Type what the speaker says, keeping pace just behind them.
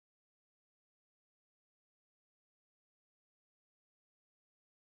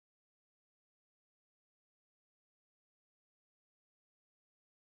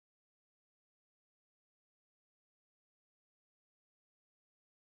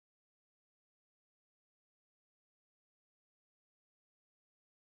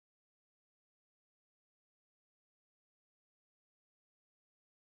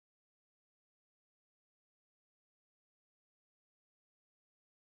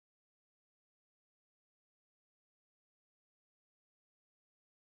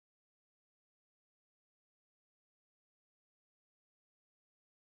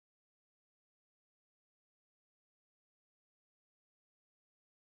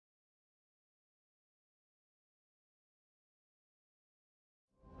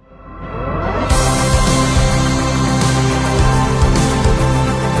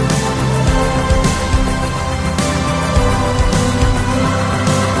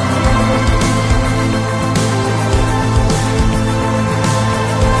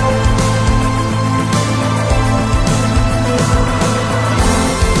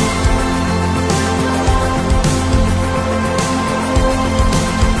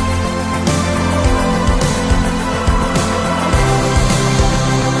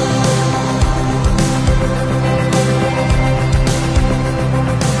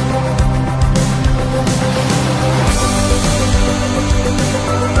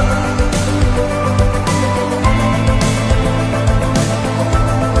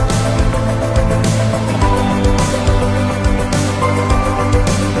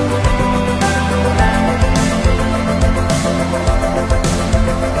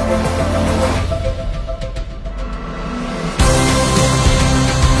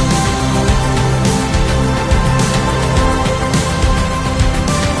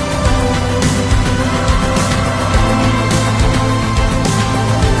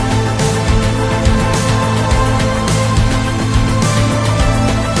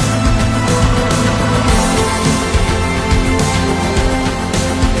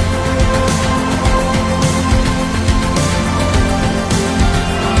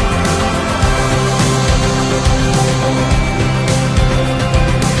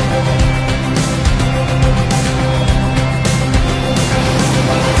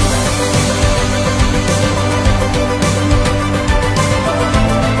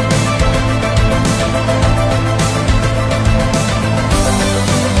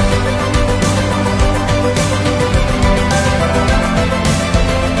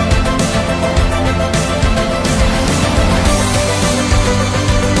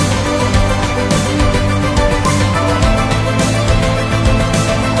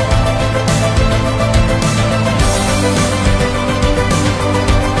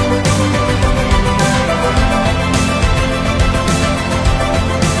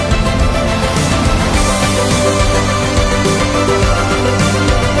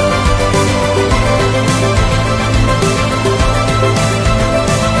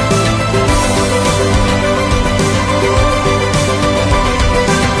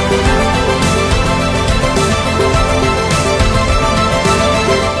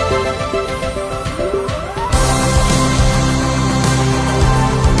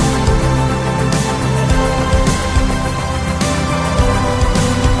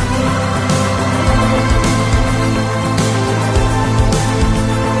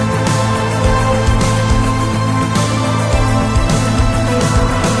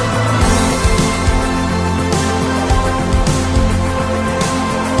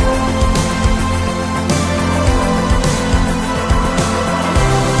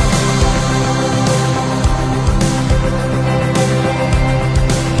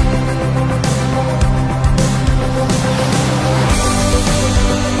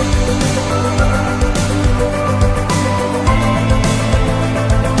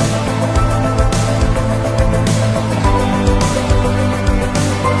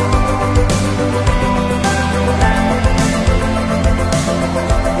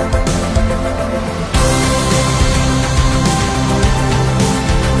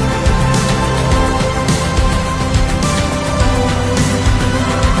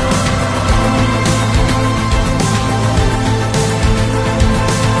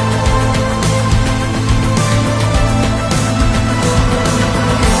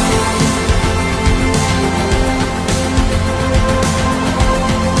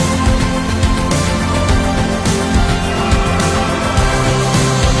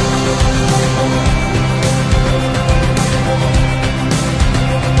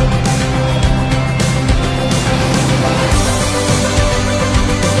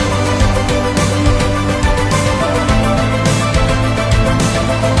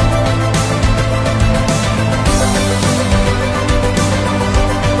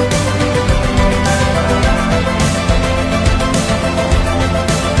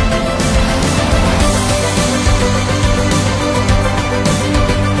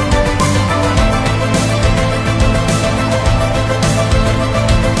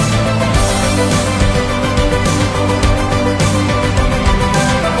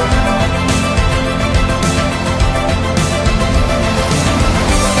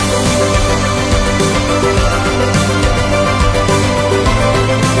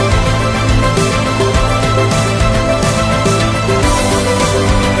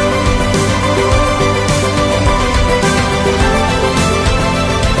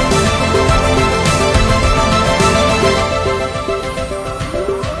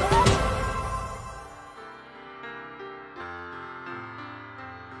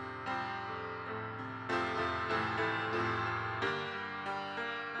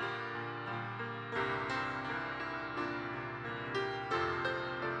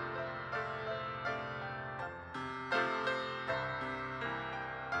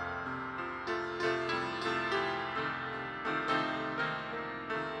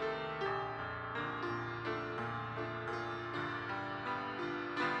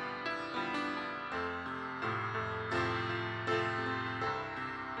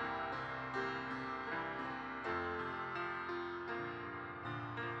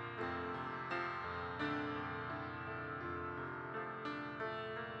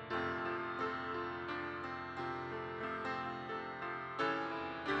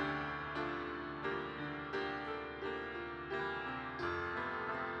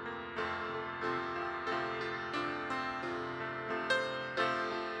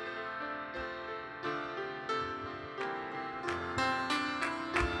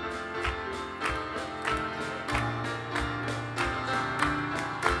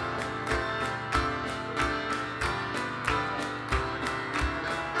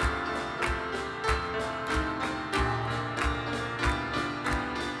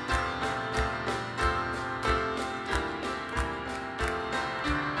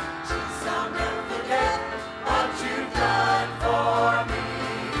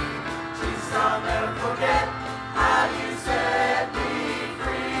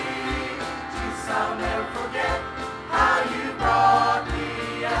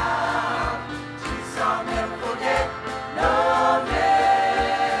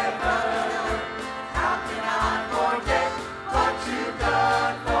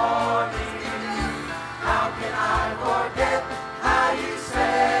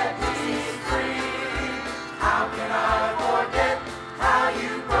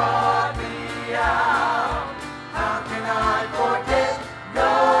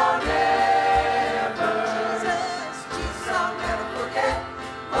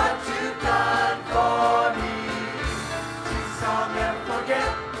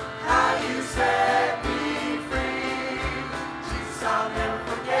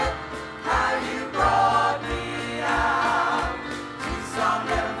I'll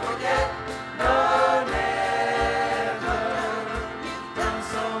never forget. No, never. You've done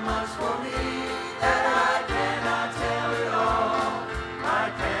so much for me that I cannot tell it all.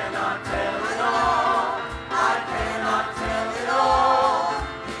 I cannot tell it all. I cannot tell it all.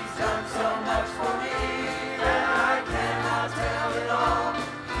 He's done so much for me that I cannot tell it all.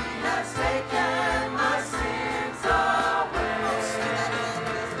 He has taken my sins away.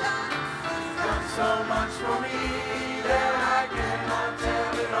 He's done so much for me that I cannot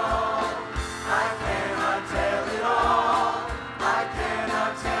tell it all. I cannot tell it all. I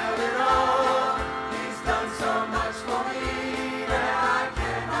cannot tell it all. He's done so much for me that I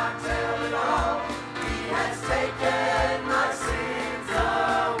cannot tell it all. He has taken my sins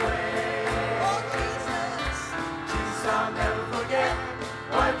away. Oh, Jesus. Jesus, I'll never forget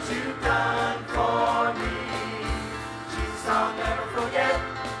what you've done for me. Jesus, I'll never forget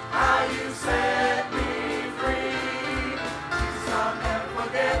how you set me free. Jesus, I'll never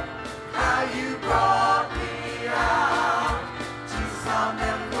forget how you brought me out. Jesus, I'll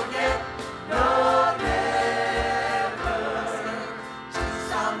never forget. No, never.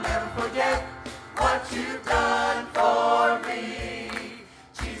 Jesus, I'll never forget what you've done for me.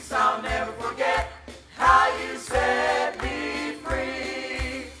 Jesus, I'll never forget how you set me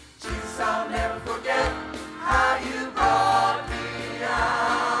free. Jesus, I'll never forget how you brought me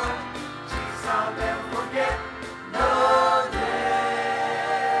out. Jesus, I'll never forget. No,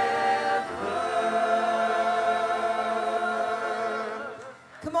 never.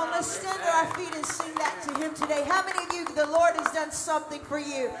 Come on, let's stand to our feet and sing that to him today. How many of you, the Lord has done something for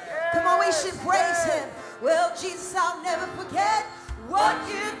you? Come on, we should praise him. Well, Jesus, I'll never forget what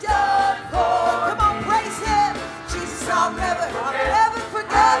you've done for. Come on, praise him. Jesus, I'll never forget.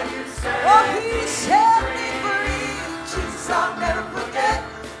 Oh, he set me free. Jesus, I'll never forget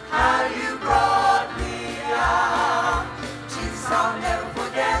how you brought me out. Jesus, I'll never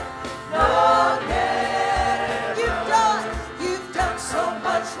forget. No, never. You've done so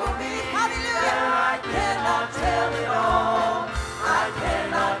much for me. Hallelujah. I cannot tell it all. I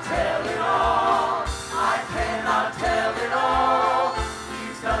cannot tell it all. I cannot tell it all.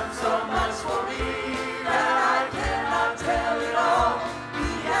 He's done so much for me that I cannot tell it all. He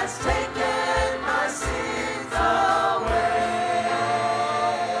has taken my sins away.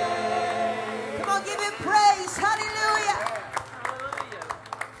 Come on, give him praise. Hallelujah.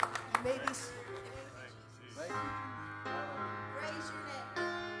 Maybe praise your name.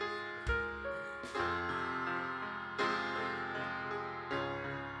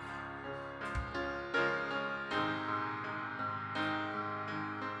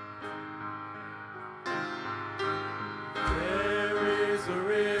 There is a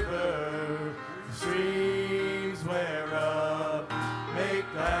river, streams whereof make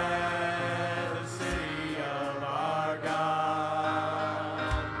glad the city of our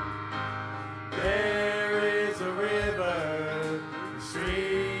God.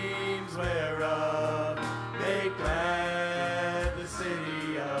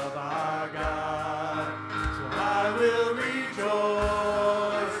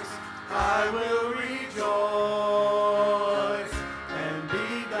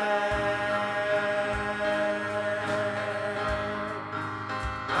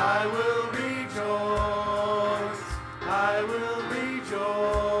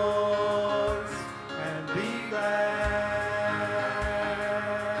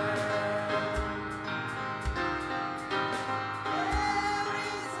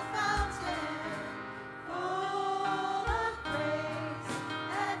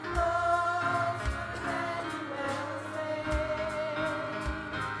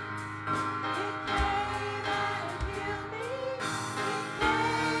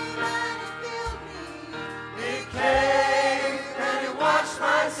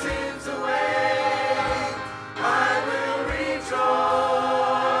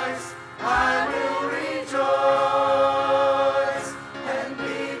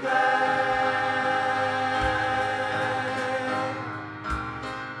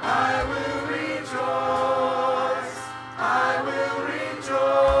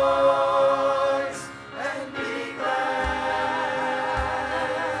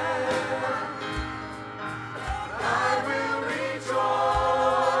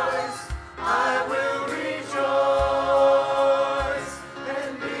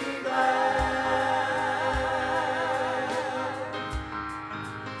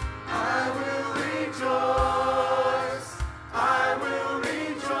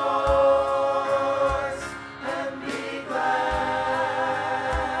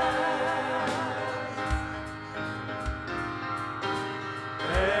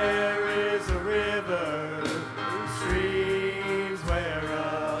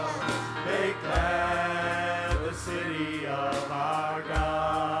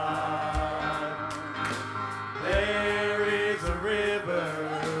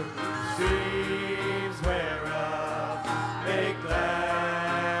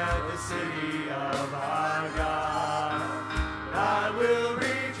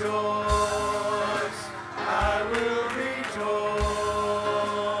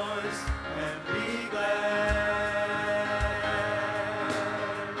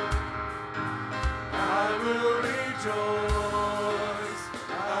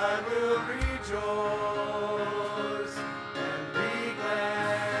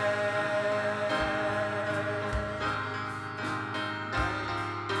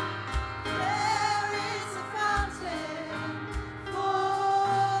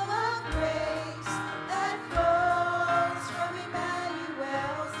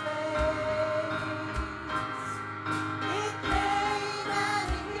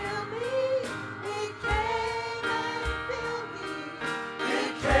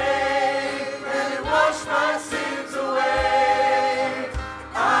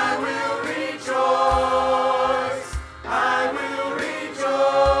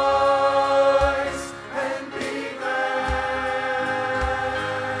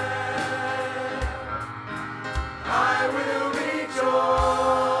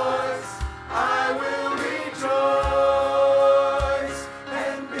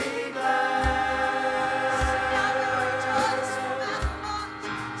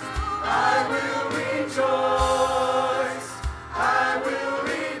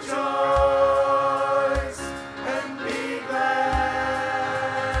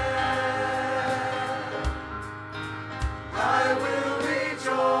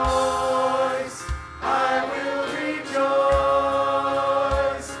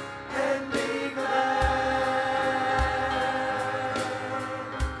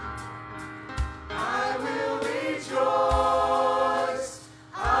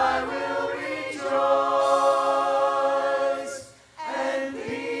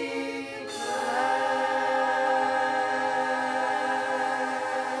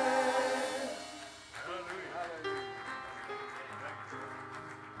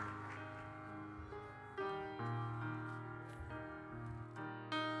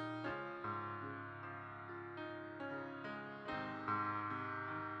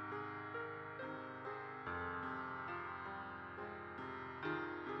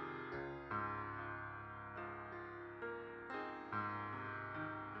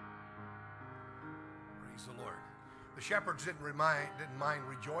 Praise the Lord. The shepherds didn't mind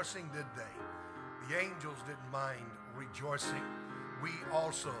rejoicing, did they? The angels didn't mind rejoicing. We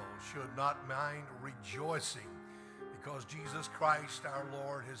also should not mind rejoicing because Jesus Christ our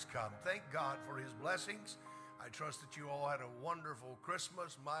Lord has come. Thank God for his blessings. I trust that you all had a wonderful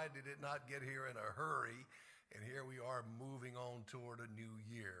Christmas. Mine did not get here in a hurry. And here we are moving on toward a new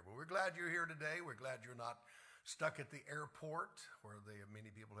year. But we're glad you're here today. We're glad you're not stuck at the airport where many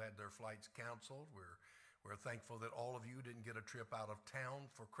people had their flights canceled. We're thankful that all of you didn't get a trip out of town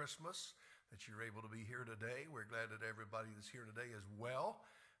for Christmas, that you're able to be here today. We're glad that everybody that's here today is well.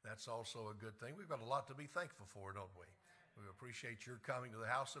 That's also a good thing. We've got a lot to be thankful for, don't we? We appreciate your coming to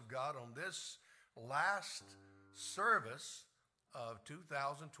the house of God on this last service of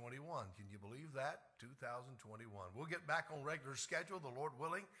 2021. Can you believe that? 2021. We'll get back on regular schedule, the Lord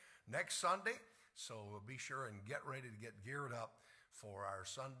willing, next Sunday. So be sure and get ready to get geared up for our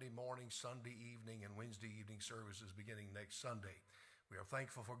Sunday morning, Sunday evening, and Wednesday evening services beginning next Sunday. We are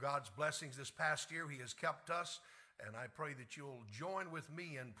thankful for God's blessings this past year. He has kept us, and I pray that you'll join with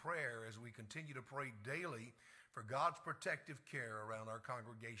me in prayer as we continue to pray daily for God's protective care around our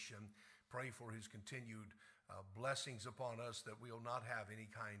congregation. Pray for his continued blessings upon us, that we'll not have any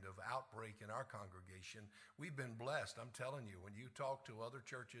kind of outbreak in our congregation. We've been blessed. I'm telling you, when you talk to other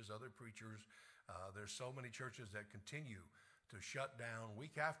churches, other preachers, there's so many churches that continue to shut down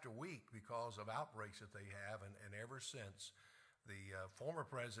week after week because of outbreaks that they have. And ever since the former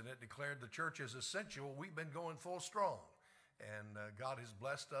president declared the church as essential, we've been going full strong. And God has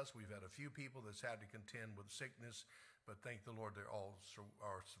blessed us. We've had a few people that's had to contend with sickness, but thank the Lord they're all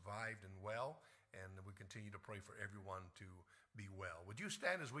are survived and well. And we continue to pray for everyone to be well. Would you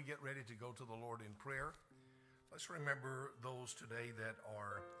stand as we get ready to go to the Lord in prayer? Let's remember those today that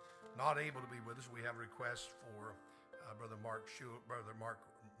are not able to be with us. We have requests for Brother Mark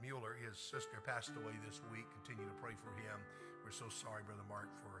Mueller. His sister passed away this week. Continue to pray for him. We're so sorry, Brother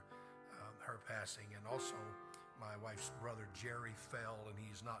Mark, for her passing. And also, my wife's brother Jerry fell, and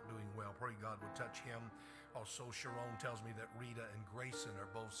he's not doing well. Pray God would touch him. Also, Sharon tells me that Rita and Grayson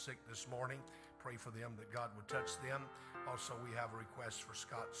are both sick this morning. Pray for them, that God would touch them. Also, we have a request for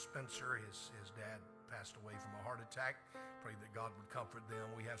Scott Spencer. His dad passed away from a heart attack. Pray that God would comfort them.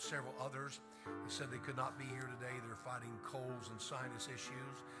 We have several others. They said they could not be here today. They're fighting colds and sinus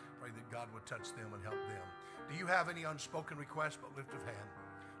issues. Pray that God would touch them and help them. Do you have any unspoken requests? But lift of hand.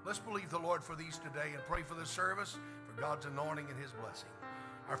 Let's believe the Lord for these today and pray for this service, for God's anointing and his blessing.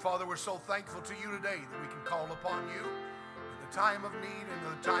 Our Father, we're so thankful to you today that we can call upon you in the time of need and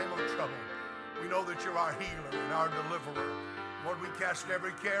in the time of trouble. We know that you're our healer and our deliverer. Lord, we cast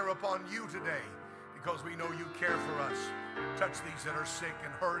every care upon you today because we know you care for us. Touch these that are sick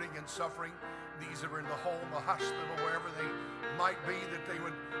and hurting and suffering, these that are in the home, the hospital, wherever they might be, that they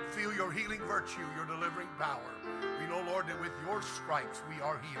would feel your healing virtue, your delivering power. We know, Lord, that with your stripes we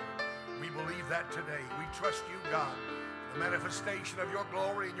are healed. We believe that today. We trust you, God, the manifestation of your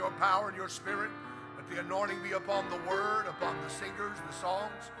glory and your power and your spirit. Let the anointing be upon the word, upon the singers, the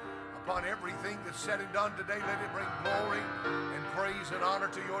songs, upon everything that's said and done today. Let it bring glory and praise and honor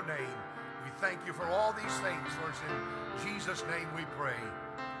to your name. We thank you for all these things, for it's in Jesus' name we pray.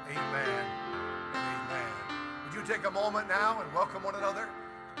 Amen. Amen. Would you take a moment now and welcome one another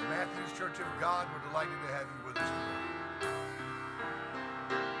to the Matthews Church of God? We're delighted to have you with us today.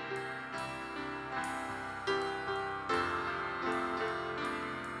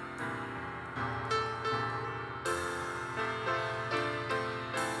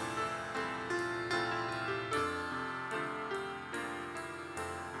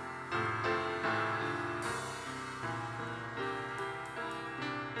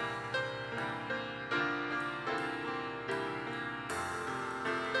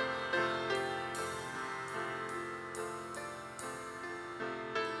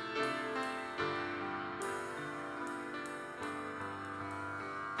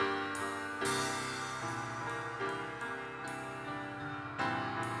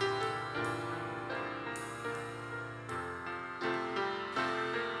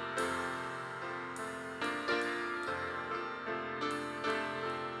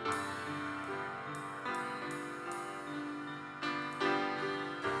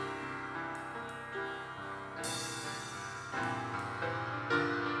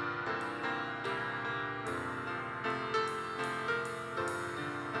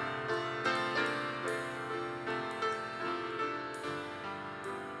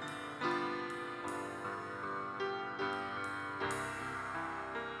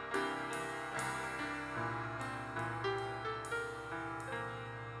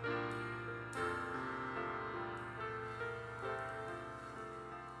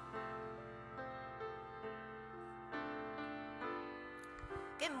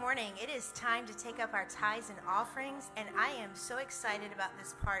 Good morning. It is time to take up our tithes and offerings, and I am so excited about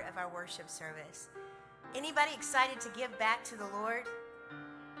this part of our worship service. Anybody excited to give back to the Lord?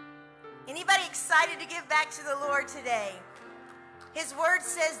 Anybody excited to give back to the Lord today? His word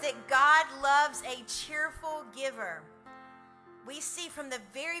says that God loves a cheerful giver. We see from the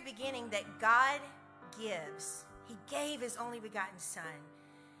very beginning that God gives. He gave his only begotten Son,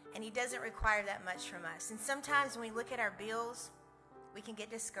 and he doesn't require that much from us. And sometimes when we look at our bills, we can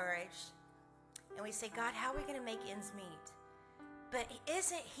get discouraged, and we say, God, how are we going to make ends meet? But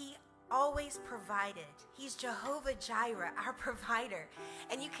isn't he always provided? He's Jehovah Jireh, our provider,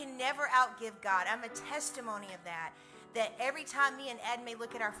 and you can never outgive God. I'm a testimony of that every time me and Ed may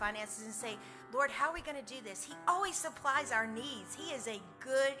look at our finances and say, Lord, how are we going to do this? He always supplies our needs. He is a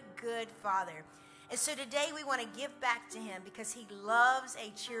good, good Father. And so today we want to give back to him because he loves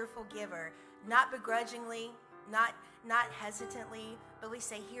a cheerful giver, not begrudgingly, not hesitantly, but we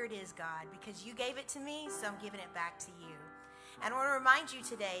say, here it is, God, because you gave it to me, so I'm giving it back to you. And I want to remind you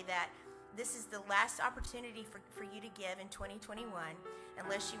today that this is the last opportunity for you to give in 2021,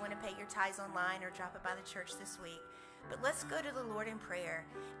 unless you want to pay your tithes online or drop it by the church this week. But let's go to the Lord in prayer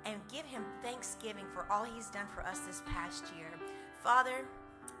and give him thanksgiving for all he's done for us this past year. Father,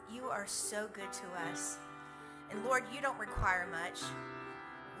 you are so good to us. And Lord, you don't require much.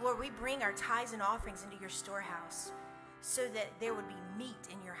 Lord, we bring our tithes and offerings into your storehouse so that there would be meat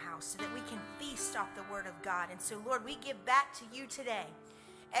in your house, so that we can feast off the word of God. And so, Lord, we give back to you today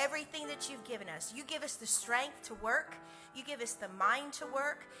everything that you've given us. You give us the strength to work. You give us the mind to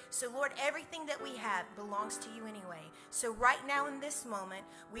work. So, Lord, everything that we have belongs to you anyway. So right now in this moment,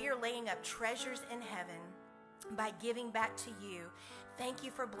 we are laying up treasures in heaven by giving back to you. Thank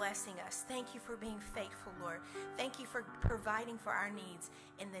you for blessing us. Thank you for being faithful, Lord. Thank you for providing for our needs.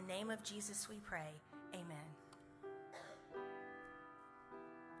 In the name of Jesus we pray. Amen.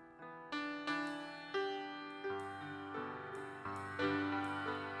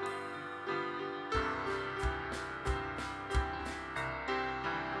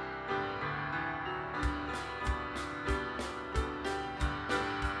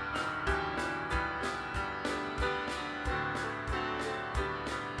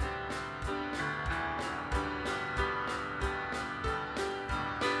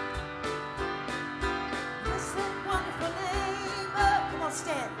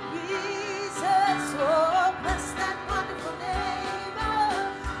 Stand. Jesus, oh, bless that wonderful name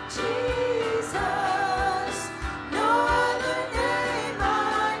of Jesus. No other name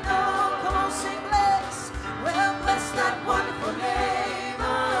I know. Come on, sing, bless. Well, bless that wonderful name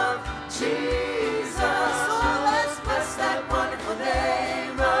of Jesus. Oh, let's bless that wonderful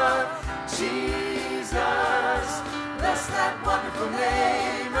name of Jesus. Bless that wonderful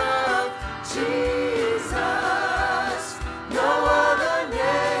name of Jesus. No other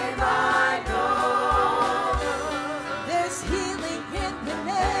name I know. There's healing in the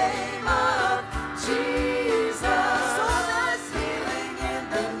name of Jesus. Oh, there's healing in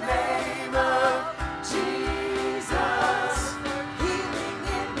the name of Jesus. Healing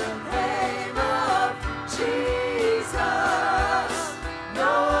in the name of Jesus.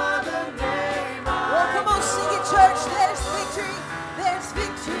 No other name I know. Oh, come on, sing it, church. There's victory. There's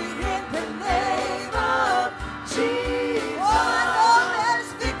victory in the name of Jesus.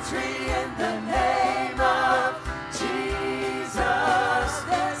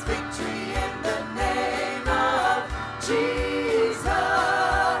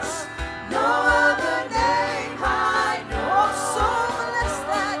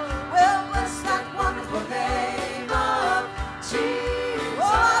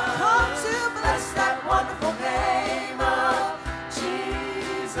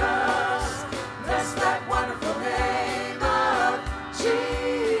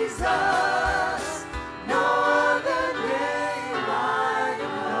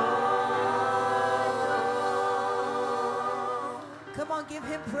 Give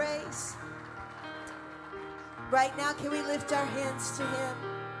him praise. Right now, can we lift our hands to him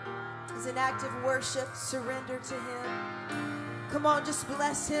as an act of worship, surrender to him? Come on, just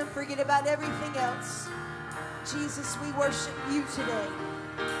bless him. Forget about everything else. Jesus, we worship you today.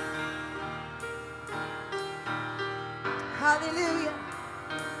 Hallelujah.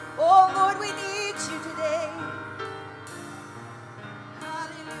 Oh, Lord, we need you today.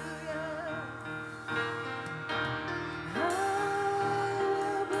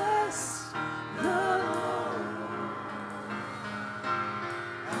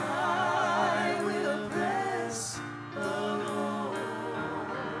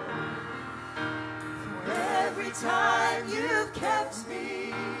 Time you've kept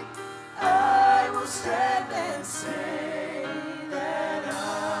me, I will stand and say that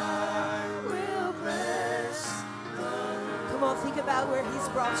I about where He's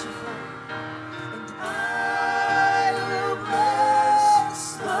brought you from. And I will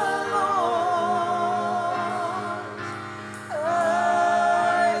bless the Lord.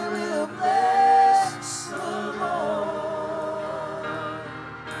 I will bless the Lord.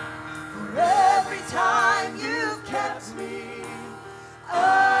 For every time you've kept me,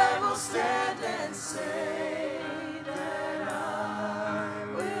 I will stand and say that I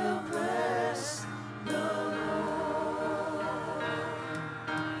will bless the Lord.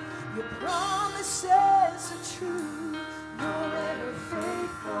 Your promises are true, you're ever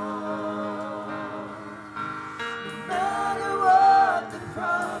faithful. No matter what the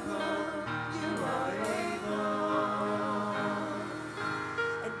problem, you are able.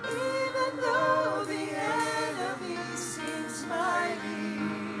 And even though the enemy seems mighty,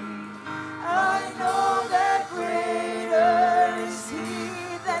 I know that greater is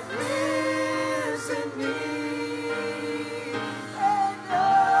He that lives in me. And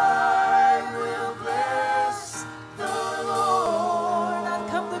I will bless the Lord. I've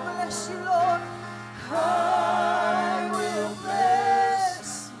come to bless you, Lord. I will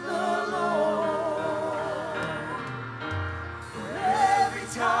bless the Lord. For every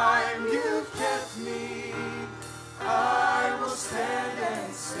time you've kept me, I will stand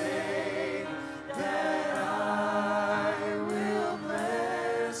and say that I will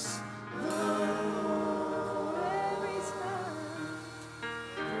bless the Lord.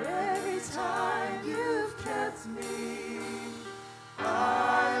 Every time you've kept me,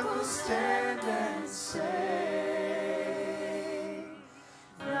 I will stand and say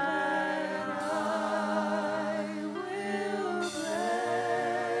that I will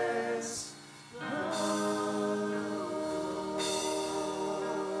bless the Lord.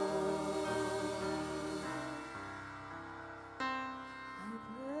 I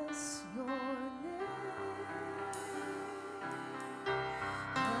bless your name.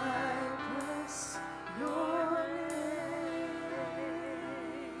 I bless your name.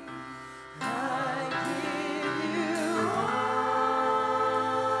 I give you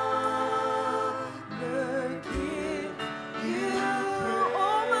honor, give you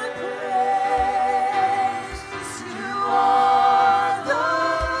all my praise. You are the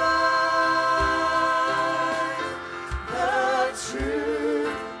light, the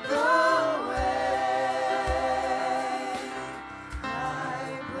truth, the way. I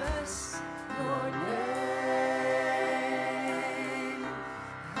bless your name.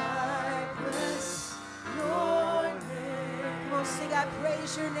 I bless your name. Come on, sing, I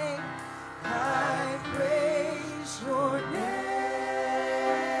praise your name. I praise your name.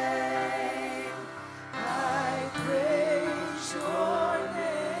 I praise your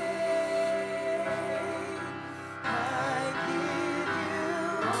name. I give you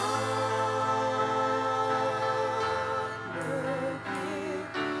honor, give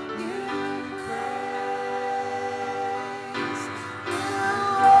you praise. You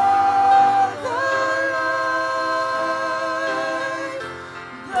are the light,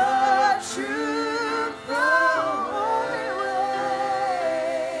 the truth, the only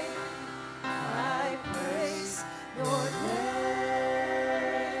way. I praise your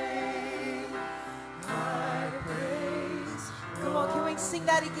name. I praise. Come on, can we sing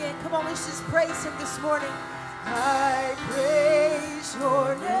that again? Come on, let's just praise Him this morning. I praise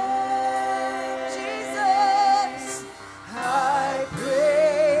your name, Jesus. I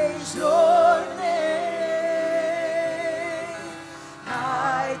praise your name.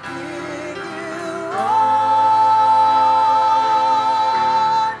 I give you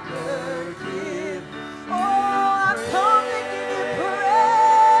honor, give. Oh, I'm coming to give you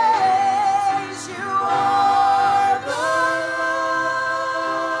praise. You are the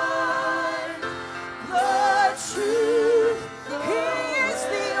light, the truth. He is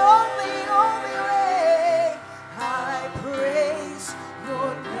the only way. I praise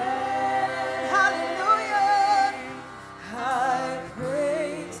your name. Hallelujah. I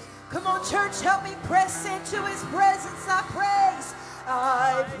praise. Come on, church, help me press into His presence.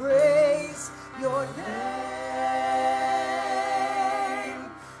 I praise your name.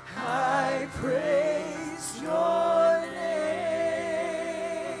 I praise your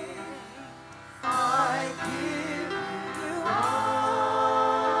name. I give you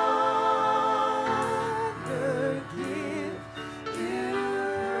honor, give you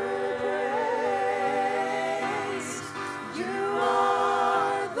praise. You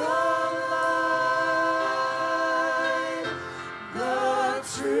are the light, the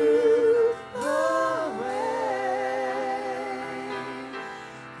truth, the way.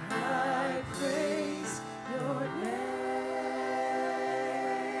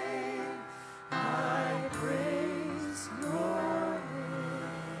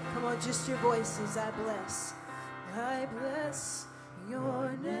 on, just your voices. I bless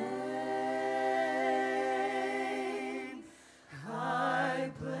your name.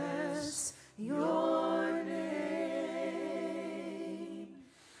 I bless your name.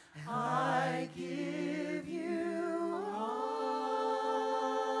 I give you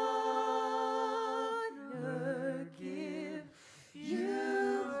honor, give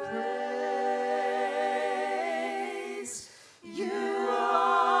you praise. You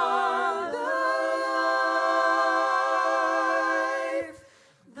are the life,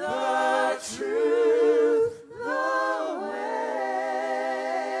 the truth, the way.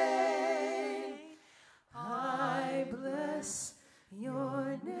 I bless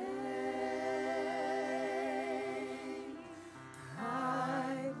your name.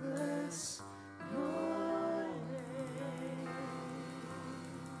 I bless your name.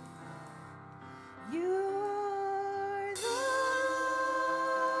 You are the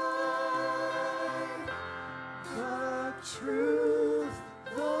light, the truth,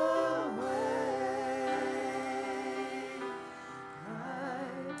 the way. I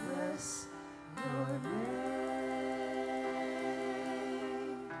bless your name.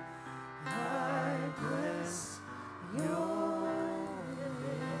 I bless your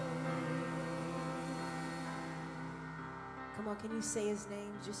name. Come on, can you say his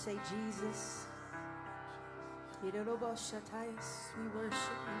name? Just say Jesus. We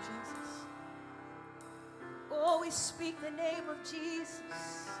worship you, Jesus. Oh, we speak the name of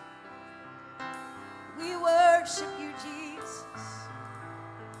Jesus. We worship you, Jesus.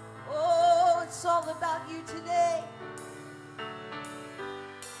 Oh, it's all about you today.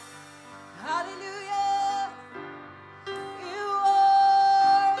 Hallelujah. You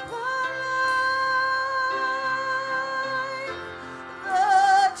are the light,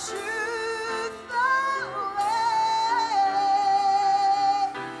 the truth, the way.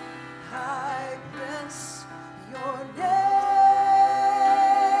 I bless your name.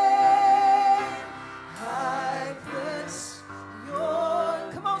 I bless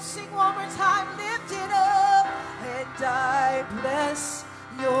your. Come on, sing one more time. Lift it up. And I bless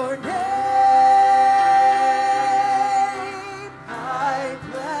your name. I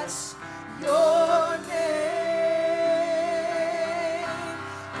bless your name.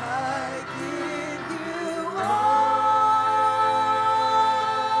 I give you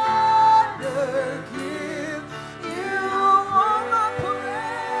honor, give you all my praise.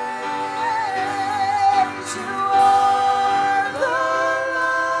 You are the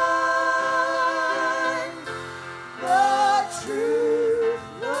light, the truth,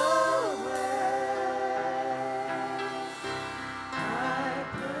 the way. I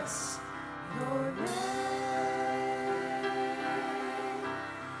bless your name.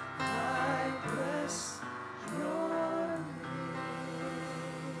 I bless your name.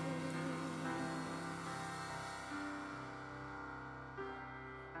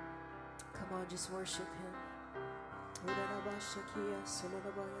 Come on, just worship him.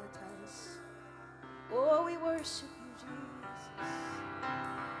 Oh, we worship you, Jesus.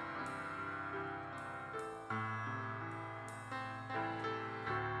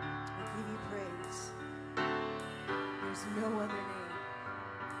 We give you praise. There's no other name.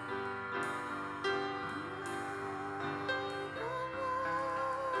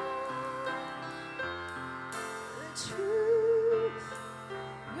 The truth,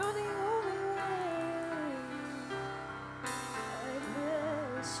 you're the only way. I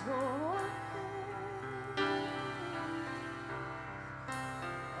bless your name.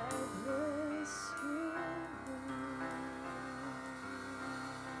 I bless your name.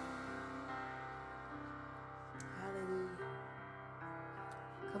 Hallelujah.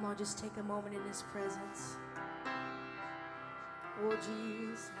 Come on, just take a moment in his presence. Oh,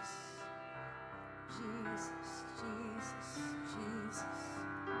 Jesus. Jesus, Jesus, Jesus.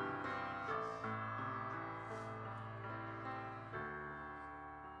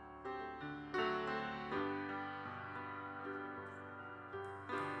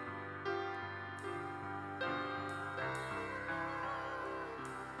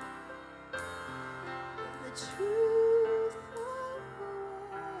 The truth of the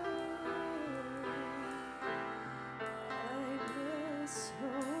way. I bless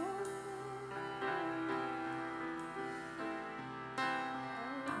your name. I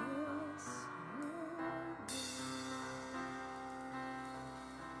bless your name.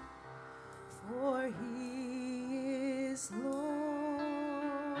 For he is Lord.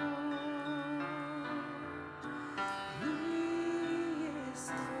 He is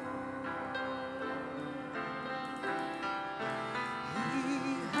Lord. He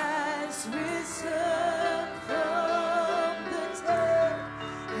has risen from the dead,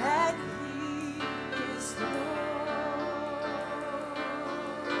 and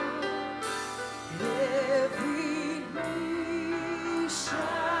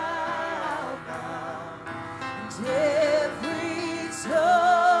shall bow, and every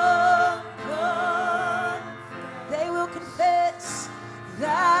tongue confess. They will confess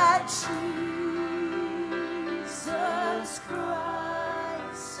that Jesus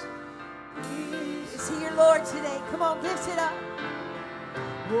Christ is He your Lord today? Come on, lift it up.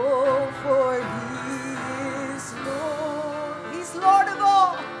 Oh, for He is Lord. He's Lord of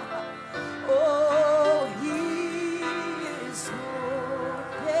all. Oh, He is Lord.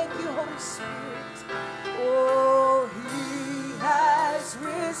 Thank you, Holy Spirit. Oh, He has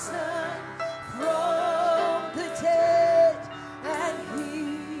risen from the dead, and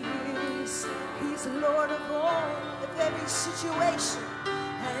He's Lord of all, of every situation,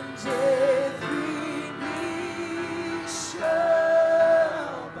 and every knee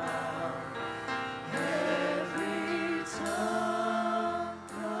shall bow, every tongue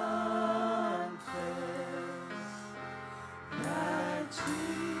confess that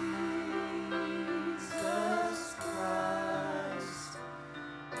Jesus Christ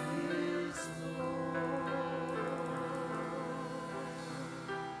is Lord.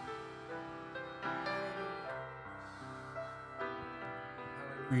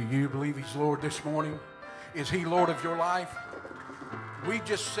 Do you believe He's Lord this morning? Is He Lord of your life? We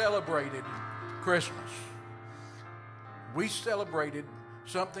just celebrated Christmas. We celebrated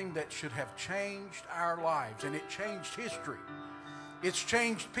something that should have changed our lives, and it changed history. It's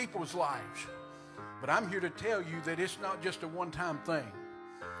changed people's lives. But I'm here to tell you that it's not just a one-time thing.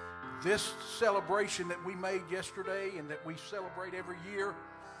 This celebration that we made yesterday and that we celebrate every year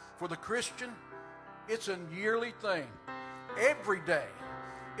for the Christian, it's a yearly thing. Every day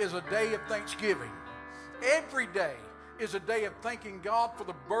is a day of thanksgiving. Every day is a day of thanking God for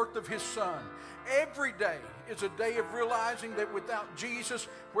the birth of His Son. Every day is a day of realizing that without Jesus,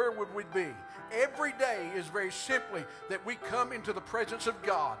 where would we be? Every day is very simply that we come into the presence of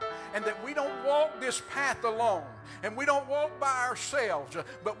God, and that we don't walk this path alone, and we don't walk by ourselves,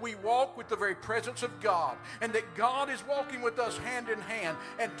 but we walk with the very presence of God, and that God is walking with us hand in hand.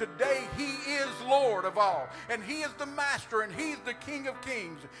 And today He is Lord of all, and He is the Master, and He's the King of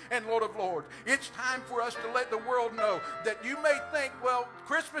kings and Lord of lords. It's time for us to let the world know that you may think, well,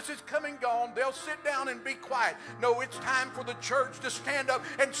 Christmas is come and gone, they'll sit down and be quiet. No, it's time for the church to stand up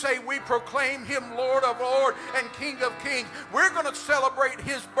and say, we proclaim Him Lord of lords and King of kings. We're going to celebrate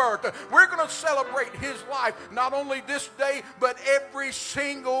His birth. We're going to celebrate His life, not only this day, but every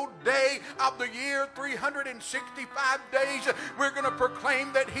single day of the year, 365 days. We're going to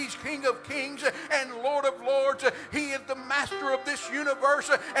proclaim that He's King of kings and Lord of lords. He is the master of this universe,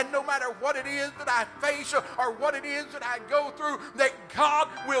 and no matter what it is that I face or what it is that I go through, that God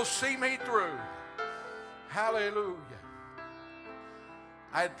will see me through. Hallelujah.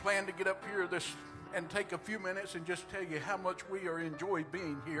 I had planned to get up here and take a few minutes and just tell you how much we are enjoying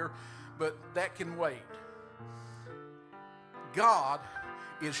being here, but that can wait. God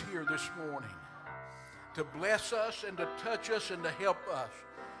is here this morning to bless us and to touch us and to help us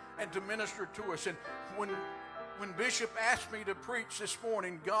and to minister to us. And when Bishop asked me to preach this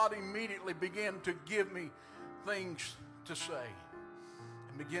morning, God immediately began to give me things to say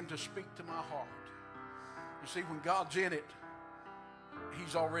and begin to speak to my heart. You see, when God's in it,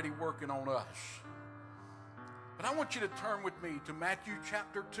 He's already working on us. But I want you to turn with me to Matthew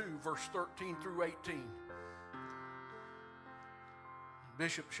chapter 2, verse 13 through 18.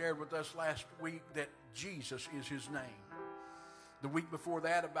 Bishop shared with us last week that Jesus is His name. The week before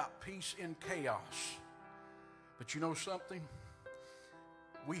that about peace in chaos. But you know something?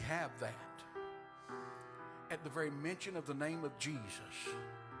 We have that. At the very mention of the name of Jesus,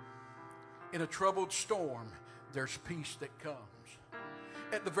 in a troubled storm, there's peace that comes.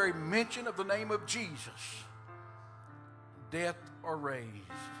 At the very mention of the name of Jesus, death are raised.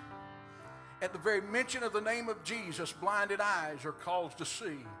 At the very mention of the name of Jesus, blinded eyes are caused to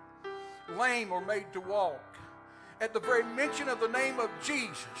see. Lame are made to walk. At the very mention of the name of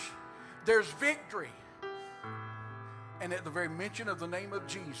Jesus, there's victory. And at the very mention of the name of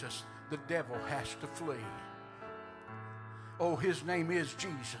Jesus, the devil has to flee. Oh, His name is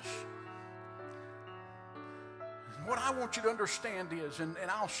Jesus. What I want you to understand is, and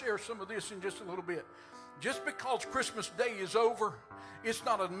I'll share some of this in just a little bit, just because Christmas Day is over, it's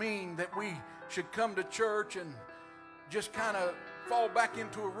not a mean that we should come to church and just kind of fall back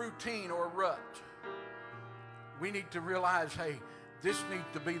into a routine or a rut. We need to realize, hey, this needs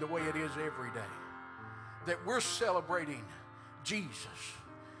to be the way it is every day. That we're celebrating Jesus.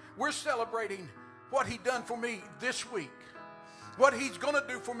 We're celebrating what He done for me this week, what He's going to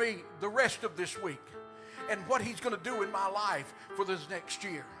do for me the rest of this week, and what He's going to do in my life for this next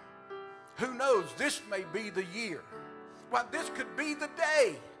year. Who knows? This may be the year Why, this could be the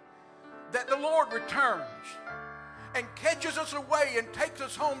day that the Lord returns and catches us away and takes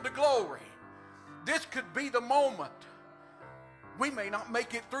us home to glory. This could be the moment. We may not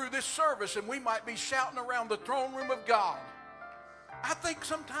make it through this service, and we might be shouting around the throne room of God. I think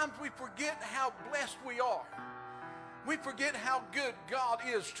sometimes we forget how blessed we are. We forget how good God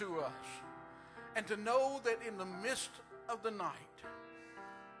is to us. And to know that in the midst of the night,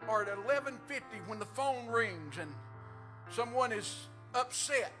 or at 11:50 when the phone rings and someone is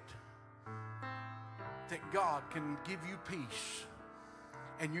upset, that God can give you peace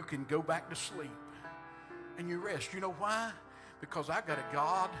and you can go back to sleep and you rest. You know why? Because I got a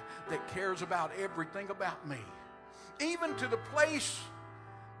God that cares about everything about me, even to the place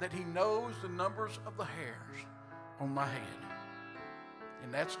that he knows the numbers of the hairs on my head.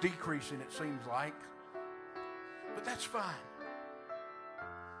 And that's decreasing, it seems like, but that's fine.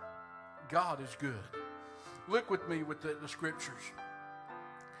 God is good. Look with me with the scriptures.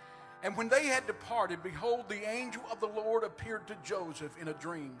 And when they had departed, behold, the angel of the Lord appeared to Joseph in a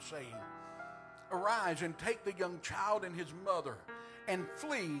dream, saying, Arise and take the young child and his mother, and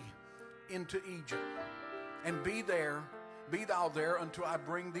flee into Egypt, and be thou there until I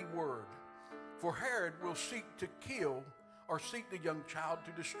bring thee word. For Herod will seek to kill, or seek the young child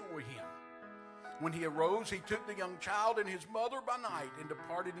to destroy him. When he arose, he took the young child and his mother by night, and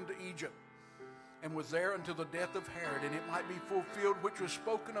departed into Egypt, and was there until the death of Herod, and it might be fulfilled which was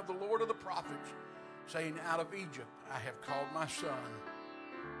spoken of the Lord of the prophets, saying, Out of Egypt I have called my son.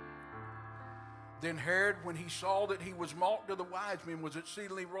 Then Herod, when he saw that he was mocked of the wise men, was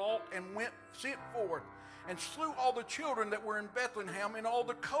exceedingly wroth, and sent forth, and slew all the children that were in Bethlehem, and all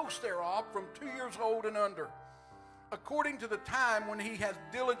the coast thereof, from 2 years old and under, according to the time when he has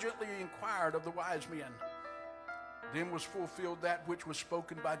diligently inquired of the wise men. Then was fulfilled that which was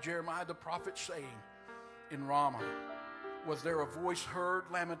spoken by Jeremiah the prophet, saying, In Ramah was there a voice heard,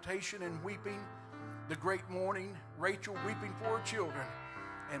 lamentation and weeping, the great mourning, Rachel weeping for her children,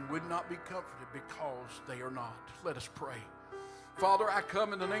 and would not be comforted because they are not. Let us pray. Father, I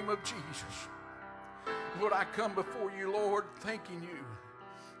come in the name of Jesus. Lord, I come before you, Lord, thanking you,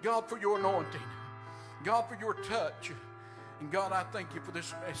 God, for your anointing, God, for your touch. And God, I thank you for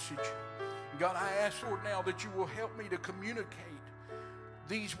this message. God, I ask, Lord, now that you will help me to communicate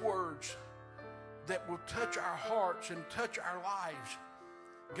these words that will touch our hearts and touch our lives.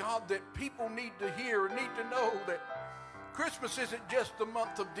 God, that people need to hear and need to know that Christmas isn't just the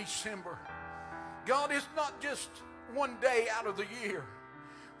month of December. God, it's not just one day out of the year.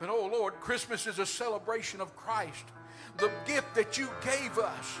 But, oh, Lord, Christmas is a celebration of Christ, the gift that you gave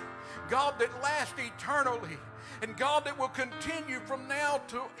us. God, that lasts eternally. And God, that will continue from now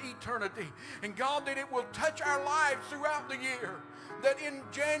to eternity. And God, that it will touch our lives throughout the year. That in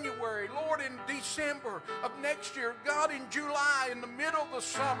January, Lord, in December of next year, God, in July, in the middle of the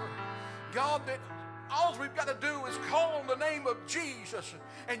summer, God, that all we've got to do is call on the name of Jesus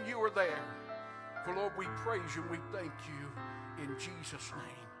and you are there. For Lord, we praise you and we thank you in Jesus'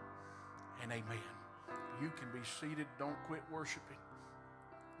 name. And amen. You can be seated. Don't quit worshiping.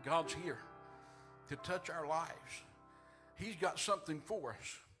 God's here to touch our lives. He's got something for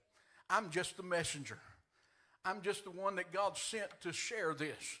us. I'm just the messenger. I'm just the one that God sent to share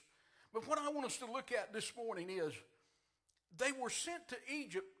this. But what I want us to look at this morning is they were sent to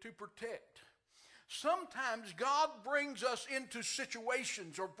Egypt to protect. Sometimes God brings us into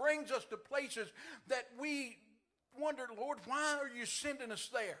situations or brings us to places that we wonder, Lord, why are you sending us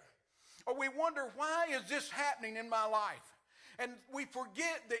there? Or we wonder, why is this happening in my life? And we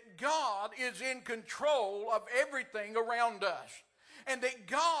forget that God is in control of everything around us. And that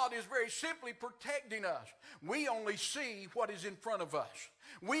God is very simply protecting us. We only see what is in front of us.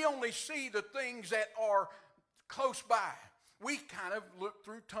 We only see the things that are close by. We kind of look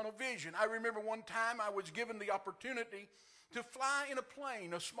through tunnel vision. I remember one time I was given the opportunity to fly in a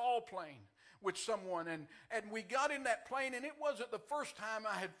plane, a small plane, with someone. And we got in that plane, and it wasn't the first time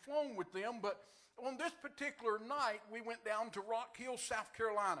I had flown with them, but on this particular night, we went down to Rock Hill, South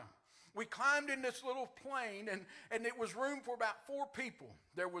Carolina. We climbed in this little plane, and it was room for about 4 people.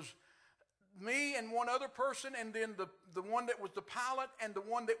 There was me and one other person, and then the one that was the pilot and the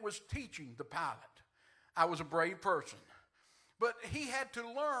one that was teaching the pilot. I was a brave person. But he had to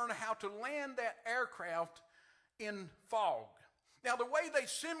learn how to land that aircraft in fog. Now, the way they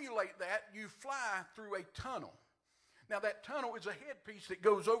simulate that, you fly through a tunnel. Now, that tunnel is a headpiece that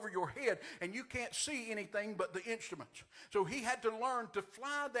goes over your head, and you can't see anything but the instruments. So he had to learn to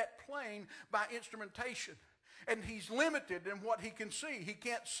fly that plane by instrumentation. And he's limited in what he can see. He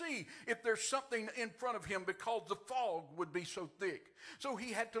can't see if there's something in front of him because the fog would be so thick. So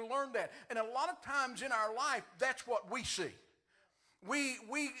he had to learn that. And a lot of times in our life, that's what we see. We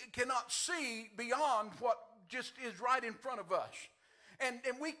cannot see beyond what just is right in front of us. And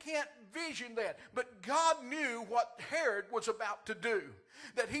we can't vision that. But God knew what Herod was about to do.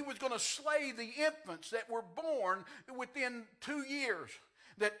 That he was going to slay the infants that were born within 2 years.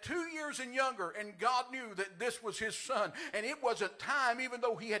 That 2 years and younger, and God knew that this was his son. And it wasn't time, even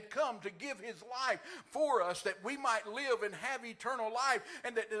though he had come to give his life for us, that we might live and have eternal life,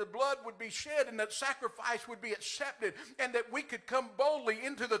 and that the blood would be shed, and that sacrifice would be accepted, and that we could come boldly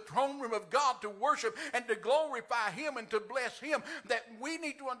into the throne room of God to worship and to glorify him and to bless him. That we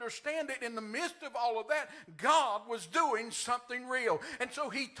need to understand that in the midst of all of that, God was doing something real. And so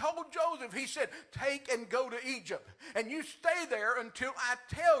he told Joseph, he said, take and go to Egypt, and you stay there until I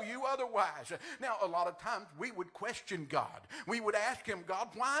tell you otherwise. Now, a lot of times we would question God. We would ask him, God,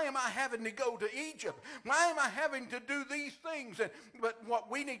 why am I having to go to Egypt? Why am I having to do these things? But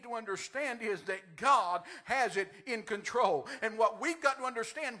what we need to understand is that God has it in control. And what we've got to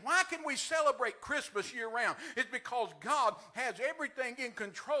understand, why can we celebrate Christmas year round? It's because God has everything in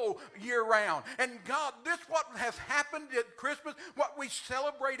control year round. And God, this what has happened at Christmas, what we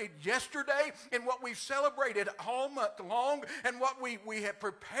celebrated yesterday and what we've celebrated all month long, and what we have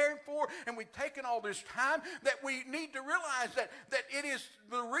prepared for, and we've taken all this time, that we need to realize that it is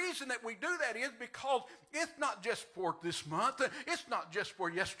the reason that we do that is because it's not just for this month, it's not just for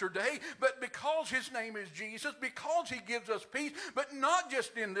yesterday, but because his name is Jesus, because he gives us peace, but not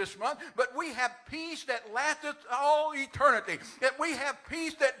just in this month, but we have peace that lasteth all eternity, that we have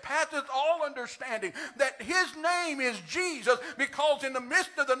peace that passeth all understanding, that his name is Jesus, because in the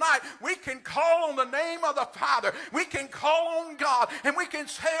midst of the night we can call on the name of the Father, we can call on God, and we can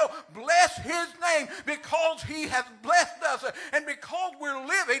say, oh, bless his name, because he has blessed us, and because we're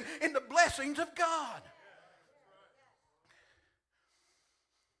living in the blessings of God.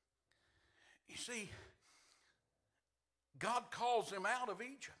 You see, God calls them out of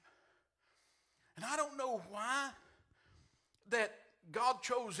Egypt. And I don't know why that God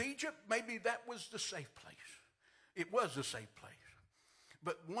chose Egypt. Maybe that was the safe place. It was the safe place.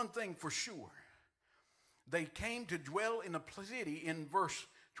 But one thing for sure, they came to dwell in a city in verse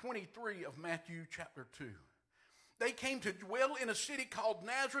 23 of Matthew chapter 2. They came to dwell in a city called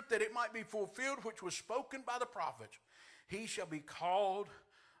Nazareth, that it might be fulfilled which was spoken by the prophets. He shall be called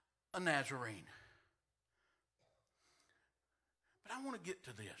a Nazarene. But I want to get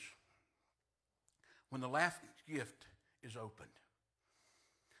to this. When the last gift is opened,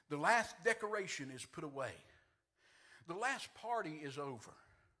 the last decoration is put away, the last party is over,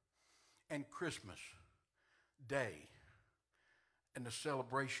 and Christmas Day and the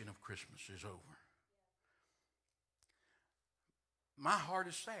celebration of Christmas is over. My heart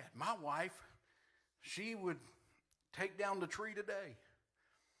is sad. My wife, she would take down the tree today.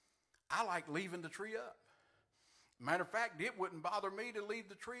 I like leaving the tree up. Matter of fact, it wouldn't bother me to leave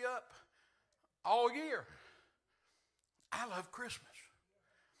the tree up all year. I love Christmas.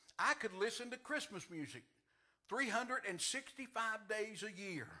 I could listen to Christmas music 365 days a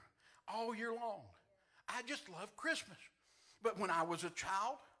year, all year long. I just love Christmas. But when I was a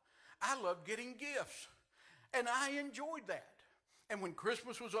child, I loved getting gifts, and I enjoyed that. And when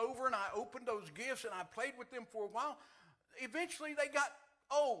Christmas was over and I opened those gifts and I played with them for a while, eventually they got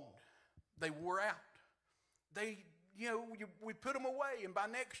old. They wore out. We put them away, and by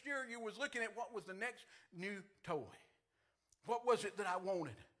next year you was looking at what was the next new toy. What was it that I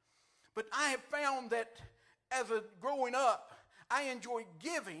wanted? But I have found that growing up, I enjoy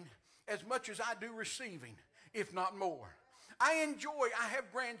giving as much as I do receiving, if not more. I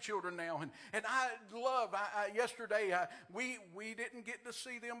have grandchildren now, and I love, yesterday, we didn't get to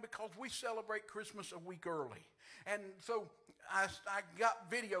see them because we celebrate Christmas a week early. And so I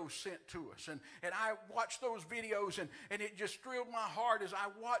got videos sent to us, and I watched those videos, and it just thrilled my heart as I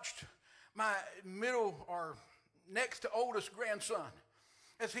watched my next to oldest grandson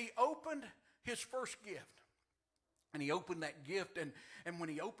as he opened his first gift. And he opened that gift, and when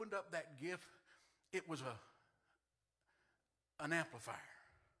he opened up that gift, it was an amplifier.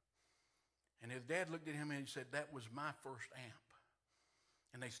 And his dad looked at him and he said, that was my first amp.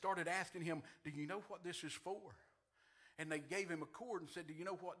 And they started asking him, do you know what this is for? And they gave him a cord and said, do you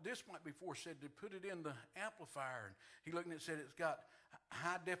know what this might be for? Said to put it in the amplifier. And he looked and said, it's got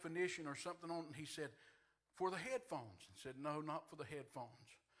high definition or something on it. And he said, for the headphones. And said, no, not for the headphones.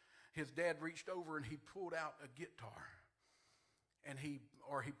 His dad reached over and he pulled out a guitar. And he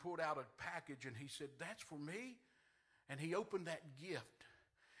pulled out a package and he said, that's for me? And he opened that gift.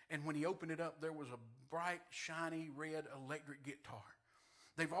 And when he opened it up, there was a bright, shiny, red electric guitar.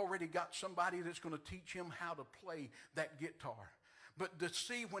 They've already got somebody that's going to teach him how to play that guitar. But to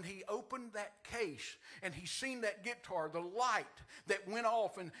see when he opened that case and he seen that guitar, the light that went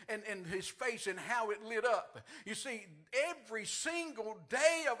off and his face and how it lit up. You see, every single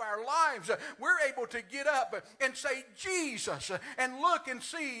day of our lives, we're able to get up and say, Jesus, and look and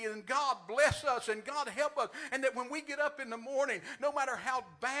see, and God bless us and God help us. And that when we get up in the morning, no matter how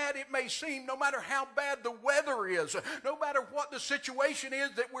bad it may seem, no matter how bad the weather is, no matter what the situation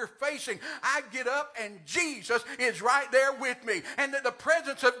is that we're facing, I get up and Jesus is right there with me. And that the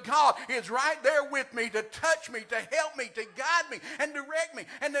presence of God is right there with me to touch me, to help me, to guide me, and direct me.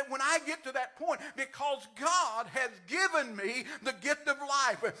 And that when I get to that point, because God has given me the gift of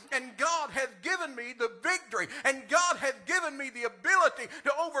life, and God has given me the victory, and God has given me the ability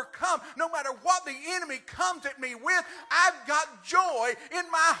to overcome no matter what the enemy comes at me with, I've got joy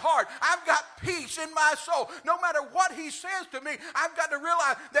in my heart. I've got peace in my soul. No matter what he says to me, I've got to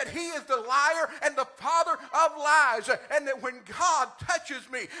realize that he is the liar and the father of lies, and that when God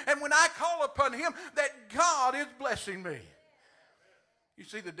touches me and when I call upon him, that God is blessing me. You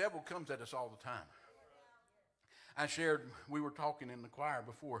see, the devil comes at us all the time. I shared, we were talking in the choir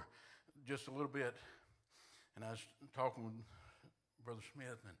before just a little bit, and I was talking with Brother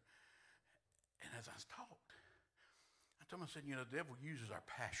Smith, and as I talked, I told him, I said, you know, the devil uses our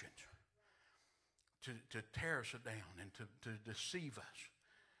passions to tear us down and to deceive us.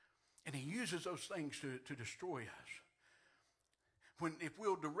 And he uses those things to destroy us. If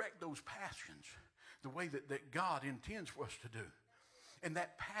we'll direct those passions the way that God intends for us to do, and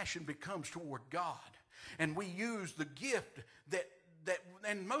that passion becomes toward God, and we use the gift that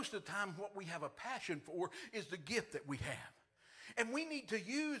and most of the time what we have a passion for is the gift that we have. And we need to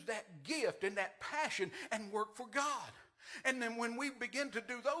use that gift and that passion and work for God. And then when we begin to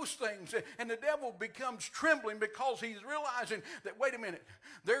do those things, and the devil becomes trembling because he's realizing that, wait a minute,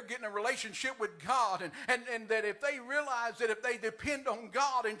 they're getting a relationship with God, and that if they realize that if they depend on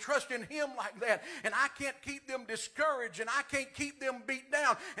God and trust in him like that, and I can't keep them discouraged, and I can't keep them beat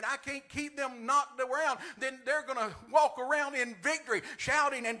down, and I can't keep them knocked around, then they're going to walk around in victory,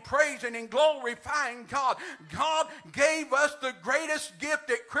 shouting and praising and glorifying God. God gave us the greatest gift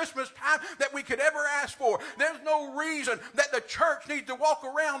at Christmas time that we could ever ask for. There's no reason that the church needs to walk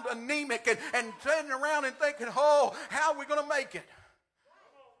around anemic and sitting around and thinking, oh, how are we going to make it?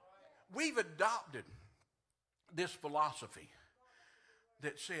 We've adopted this philosophy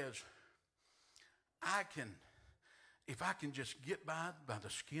that says, if I can just get by the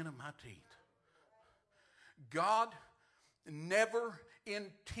skin of my teeth. God never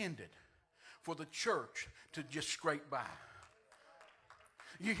intended for the church to just scrape by.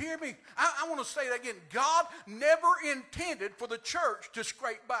 You hear me? I want to say that again. God never intended for the church to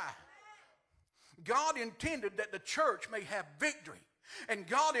scrape by. God intended that the church may have victory. And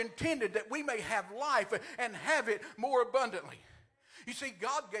God intended that we may have life and have it more abundantly. You see,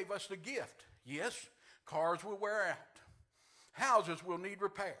 God gave us the gift. Yes, cars will wear out. Houses will need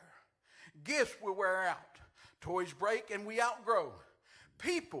repair. Gifts will wear out. Toys break and we outgrow.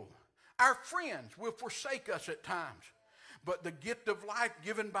 People, our friends, will forsake us at times. But the gift of life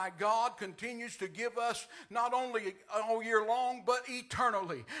given by God continues to give us not only all year long, but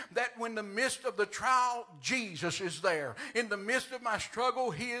eternally. That when the midst of the trial, Jesus is there. In the midst of my struggle,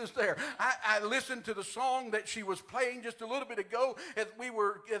 he is there. I listened to the song that she was playing just a little bit ago as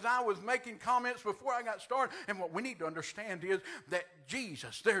I was making comments before I got started. And what we need to understand is that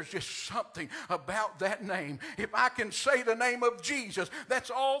Jesus, there's just something about that name. If I can say the name of Jesus,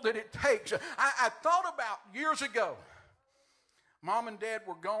 that's all that it takes. I thought about years ago, Mom and Dad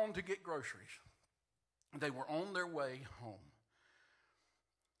were gone to get groceries. They were on their way home.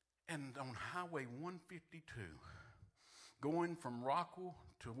 And on Highway 152, going from Rockwell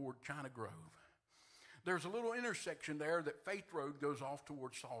toward China Grove, there's a little intersection there that Faith Road goes off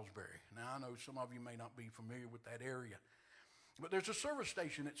towards Salisbury. Now, I know some of you may not be familiar with that area. But there's a service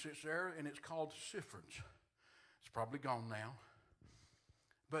station that sits there, and it's called Sifford's. It's probably gone now.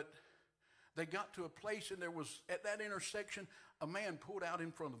 But they got to a place, and there was, at that intersection, a man pulled out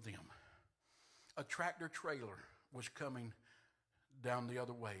in front of them. A tractor trailer was coming down the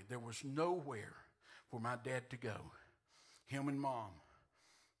other way. There was nowhere for my dad to go, him and Mom.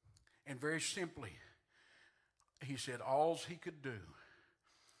 And very simply, he said all he could do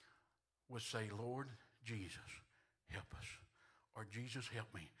was say, Lord Jesus, help us. Or Jesus,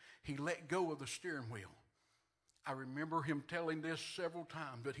 help me. He let go of the steering wheel. I remember him telling this several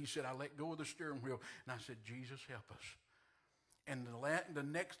times, but he said, I let go of the steering wheel. And I said, Jesus, help us. And the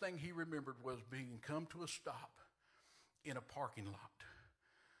next thing he remembered was being come to a stop in a parking lot.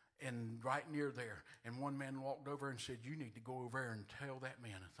 and right near there. And one man walked over and said, you need to go over there and tell that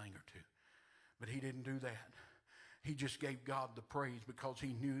man a thing or two. But he didn't do that. He just gave God the praise because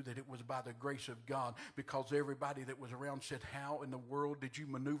he knew that it was by the grace of God, because everybody that was around said, how in the world did you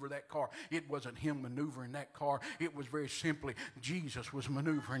maneuver that car? It wasn't him maneuvering that car. It was very simply Jesus was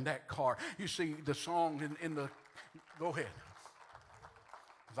maneuvering that car. You see, the song in the, go ahead.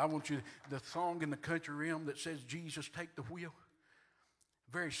 I want you, the song in the country realm that says, Jesus, take the wheel.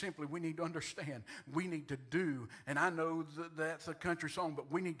 Very simply, we need to understand, we need to do, and I know that's a country song, but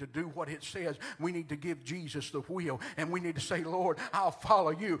we need to do what it says. We need to give Jesus the wheel, and we need to say, Lord, I'll follow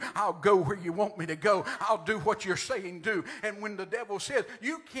you. I'll go where you want me to go. I'll do what you're saying do. And when the devil says,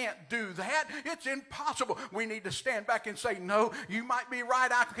 you can't do that, it's impossible, we need to stand back and say, no, you might be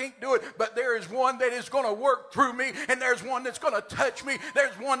right, I can't do it, but there is one that is going to work through me, and there's one that's going to touch me,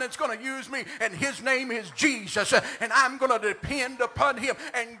 there's one that's going to use me, and his name is Jesus, and I'm going to depend upon him.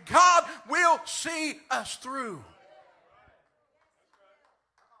 And God will see us through.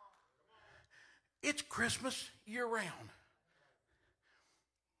 It's Christmas year round.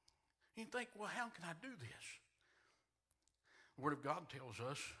 You think, well, how can I do this? The Word of God tells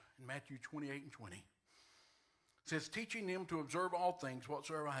us in Matthew 28 and 20. It says, teaching them to observe all things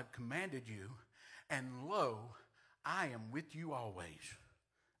whatsoever I have commanded you, and lo, I am with you always.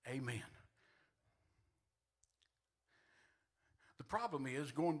 Amen. The problem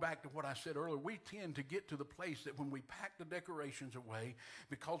is, going back to what I said earlier, we tend to get to the place that when we pack the decorations away,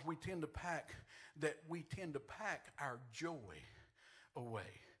 because we tend to pack our joy away.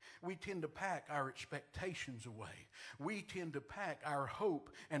 We tend to pack our expectations away. We tend to pack our hope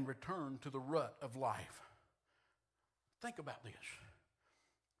and return to the rut of life. Think about this.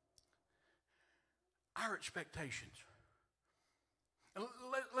 Our expectations.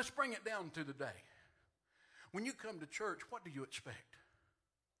 Let's bring it down to the day. When you come to church, what do you expect?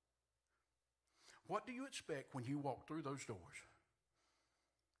 What do you expect when you walk through those doors?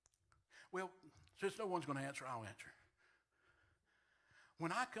 Well, since no one's going to answer, I'll answer.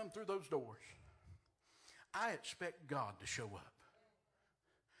 When I come through those doors, I expect God to show up.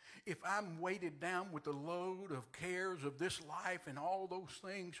 If I'm weighted down with the load of cares of this life and all those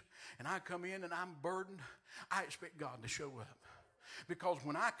things, and I come in and I'm burdened, I expect God to show up. Because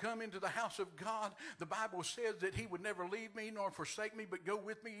when I come into the house of God, the Bible says that he would never leave me nor forsake me, but go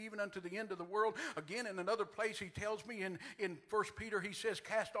with me even unto the end of the world. Again, in another place, he tells me in 1 Peter, he says,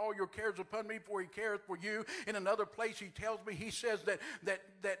 cast all your cares upon me, for he careth for you. In another place, he tells me, he says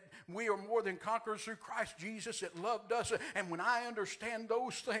that we are more than conquerors through Christ Jesus that loved us. And when I understand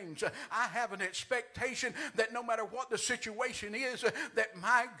those things, I have an expectation that no matter what the situation is, that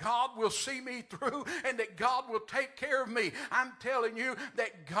my God will see me through and that God will take care of me. I'm telling you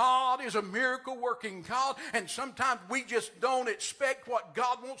that God is a miracle working God, and sometimes we just don't expect what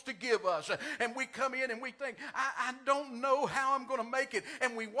God wants to give us, and we come in and we think, I don't know how I'm going to make it,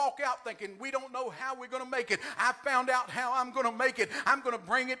 and we walk out thinking we don't know how we're going to make it. I found out how I'm going to make it. I'm going to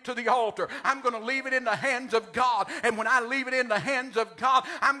bring it to the altar. I'm going to leave it in the hands of God, and when I leave it in the hands of God,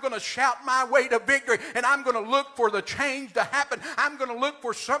 I'm going to shout my way to victory, and I'm going to look for the change to happen. I'm going to look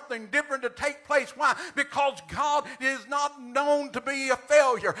for something different to take place. Why? Because God is not known to be a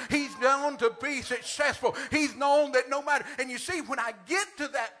failure. He's known to be successful. He's known that no matter, and you see, when I get to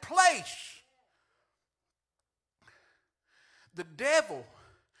that place, the devil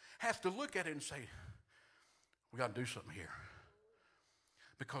has to look at it and say, we got to do something here.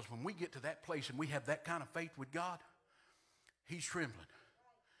 Because when we get to that place and we have that kind of faith with God, he's trembling.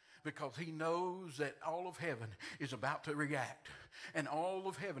 Because he knows that all of heaven is about to react. And all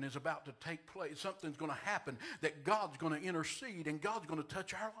of heaven is about to take place. Something's going to happen that God's going to intercede and God's going to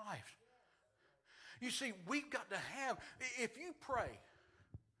touch our lives. You see, we've got to have, if you pray,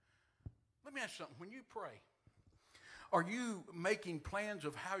 let me ask you something. When you pray, are you making plans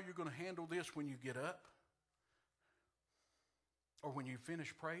of how you're going to handle this when you get up? Or when you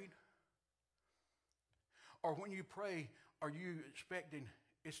finish praying? Or when you pray, are you expecting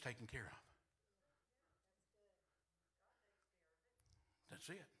it's taken care of? That's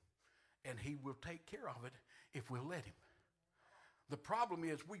it. And he will take care of it if we'll let him. The problem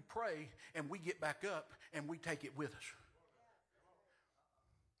is we pray and we get back up and we take it with us.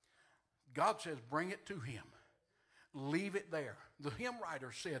 God says bring it to him. Leave it there. The hymn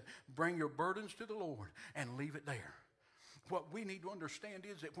writer said bring your burdens to the Lord and leave it there. What we need to understand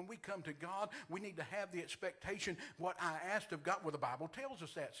is that when we come to God, we need to have the expectation, what I asked of God. Well, the Bible tells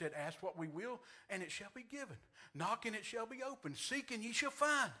us that. It said, ask what we will, and it shall be given. Knock, and it shall be opened. Seek, and ye shall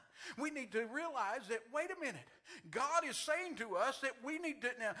find. We need to realize that, wait a minute, God is saying to us that we need to,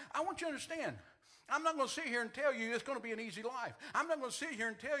 now, I want you to understand, I'm not going to sit here and tell you it's going to be an easy life. I'm not going to sit here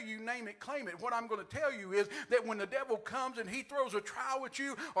and tell you name it, claim it. What I'm going to tell you is that when the devil comes and he throws a trial at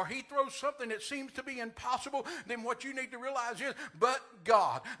you, or he throws something that seems to be impossible, then what you need to realize is, but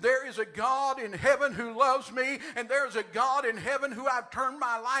God. There is a God in heaven who loves me, and there's a God in heaven who I've turned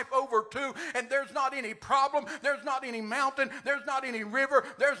my life over to, and there's not any problem, there's not any mountain, there's not any river,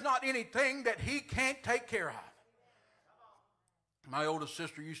 there's not anything that he can't take care of. My oldest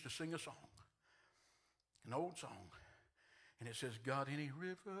sister used to sing a song. An old song, and it says, God, any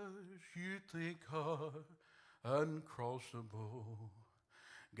rivers you think are uncrossable,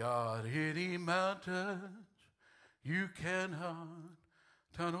 God, any mountains you cannot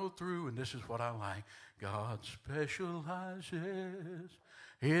tunnel through. And this is what I like. God specializes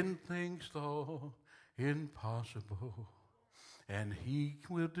in things thought impossible, and he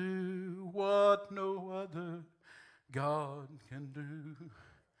will do what no other God can do.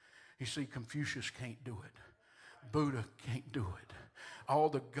 You see, Confucius can't do it. Buddha can't do it. All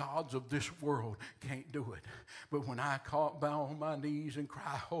the gods of this world can't do it. But when I bow on my knees and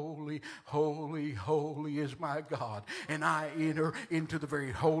cry, holy, holy, holy is my God, and I enter into the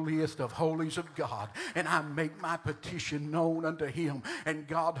very holiest of holies of God, and I make my petition known unto him, and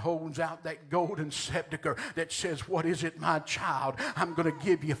God holds out that golden scepter that says, what is it, my child? I'm going to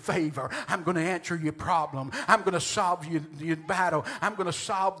give you favor. I'm going to answer your problem. I'm going to solve your battle. I'm going to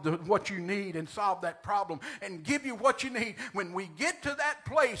solve what you need and solve that problem and give you what you need. When we get to that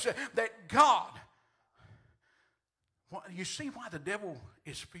place that God, you see why the devil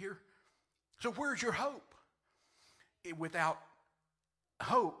is fear? So where's your hope? Without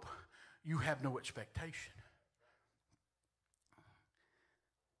hope, you have no expectation.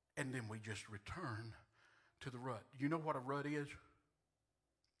 And then we just return to the rut. You know what a rut is?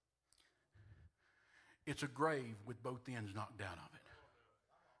 It's a grave with both ends knocked out of it.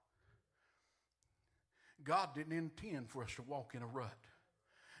 God didn't intend for us to walk in a rut.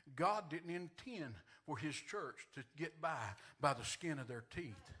 God didn't intend for his church to get by the skin of their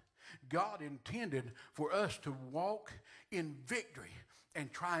teeth. God intended for us to walk in victory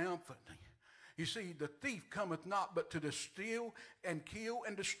and triumphantly. You see, the thief cometh not but to steal and kill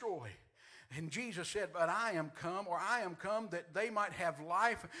and destroy. And Jesus said, but I am come that they might have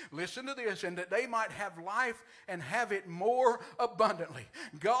life. Listen to this, and that they might have life and have it more abundantly.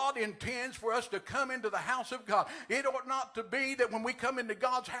 God intends for us to come into the house of God. It ought not to be that when we come into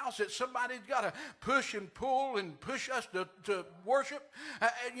God's house that somebody's got to push and pull and push us to worship.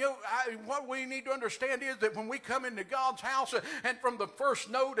 What we need to understand is that when we come into God's house, and from the first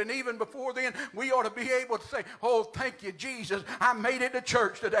note and even before then, we ought to be able to say, oh, thank you, Jesus. I made it to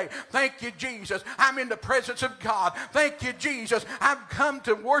church today. Thank you, Jesus. I'm in the presence of God. Thank you, Jesus. I've come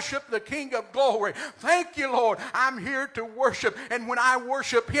to worship the King of glory. Thank you, Lord. I'm here to worship. And when I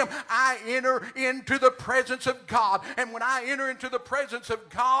worship him, I enter into the presence of God. And when I enter into the presence of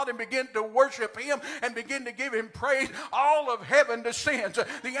God and begin to worship him and begin to give him praise, all of heaven descends.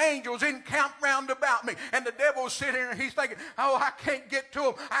 The angels encamp round about me. And the devil's sitting there and he's thinking, oh, I can't get to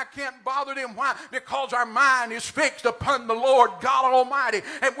them. I can't bother them. Why? Because our mind is fixed upon the Lord God Almighty.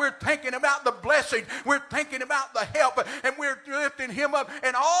 And we're thinking about the blessing, we're thinking about the help, and we're lifting him up,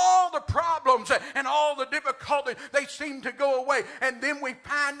 and all the problems and all the difficulties, they seem to go away. And then we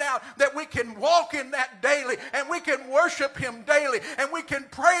find out that we can walk in that daily, and we can worship him daily, and we can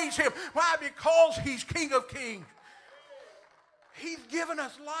praise him. Why? Because he's King of Kings. He's given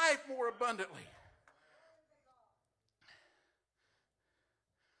us life more abundantly.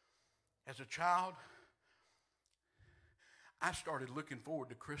 As a child, I started looking forward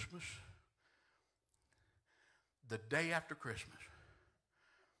to Christmas the day after Christmas.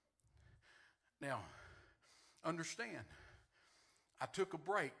 Now, understand, I took a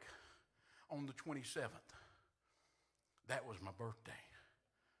break on the 27th. That was my birthday.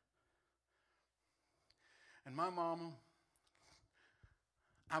 And my mama,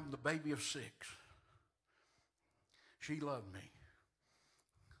 I'm the baby of 6. She loved me.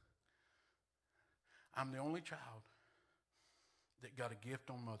 I'm the only child that got a gift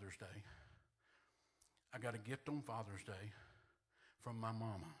on Mother's Day. I got a gift on Father's Day from my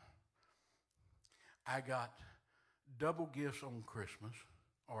mama. I got double gifts on Christmas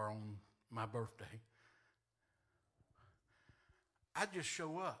or on my birthday. I just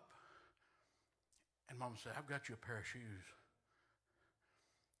show up. And Mama said, I've got you a pair of shoes.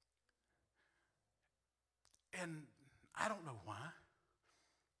 And I don't know why,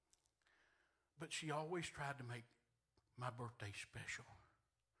 but she always tried to make my birthday special.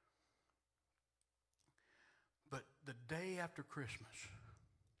 But the day after Christmas,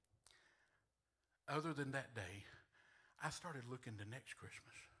 other than that day, I started looking to next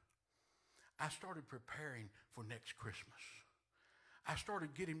Christmas. I started preparing for next Christmas. I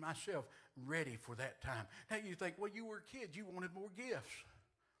started getting myself ready for that time. Now you think, well, you were a kid, you wanted more gifts.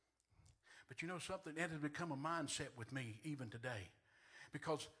 But you know something? That has become a mindset with me even today.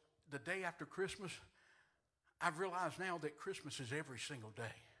 Because the day after Christmas, I've realized now that Christmas is every single day.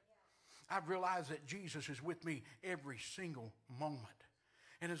 I've realized that Jesus is with me every single moment.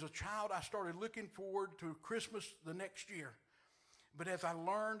 And as a child, I started looking forward to Christmas the next year. But as I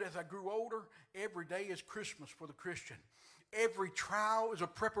learned, as I grew older, every day is Christmas for the Christian. Every trial is a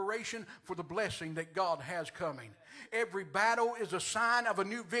preparation for the blessing that God has coming. Every battle is a sign of a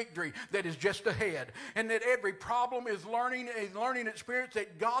new victory that is just ahead. And that every problem is a learning experience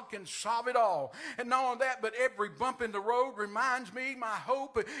that God can solve it all. And not only that, but every bump in the road reminds me my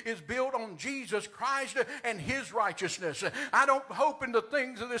hope is built on Jesus Christ and His righteousness. I don't hope in the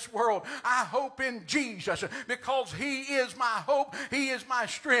things of this world. I hope in Jesus because He is my hope. He is my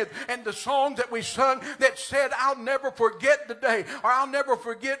strength. And the song that we sung that said, I'll never forget the day, or I'll never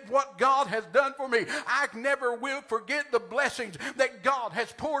forget what God has done for me. I never will forget the blessings that God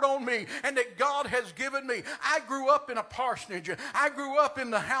has poured on me and that God has given me. I grew up in a parsonage. I grew up in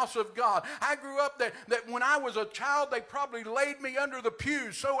the house of God. I grew up that when I was a child, they probably laid me under the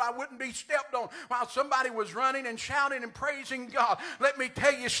pews so I wouldn't be stepped on while somebody was running and shouting and praising God. Let me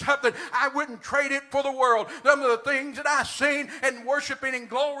tell you something. I wouldn't trade it for the world. Some of the things that I've seen and worshiping and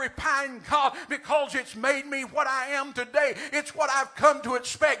glorifying God because it's made me what I am today. It's what I've come to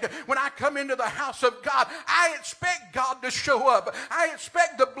expect. When I come into the house of God, I expect God to show up. I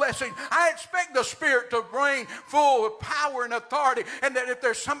expect the blessing. I expect the Spirit to reign full of power and authority. And that if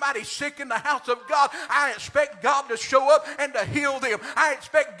there's somebody sick in the house of God, I expect God to show up and to heal them. I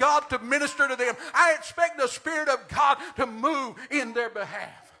expect God to minister to them. I expect the Spirit of God to move in their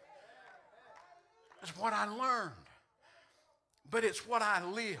behalf. It's what I learned. But it's what I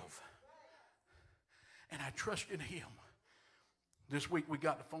live. And I trust in Him. This week we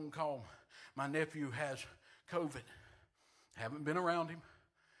got the phone call. My nephew has COVID. Haven't been around him,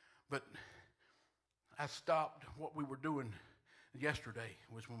 but I stopped what we were doing yesterday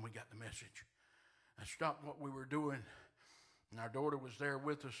was when we got the message. I stopped what we were doing, and our daughter was there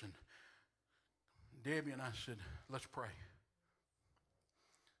with us, and Debbie and I said, let's pray.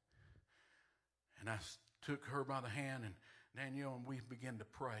 And I took her by the hand, and Danielle, and we began to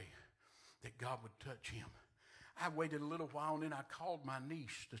pray that God would touch him. I waited a little while, and then I called my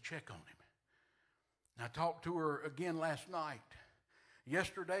niece to check on him. And I talked to her again last night.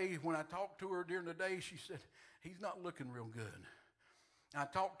 Yesterday, when I talked to her during the day, she said, he's not looking real good. I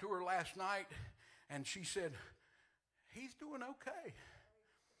talked to her last night, and she said, he's doing okay.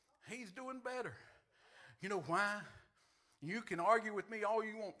 He's doing better. You know why? You can argue with me all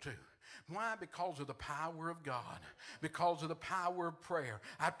you want to. Why? Because of the power of God. Because of the power of prayer.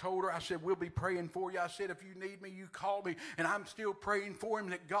 I told her, I said, we'll be praying for you. I said, if you need me, you call me. And I'm still praying for him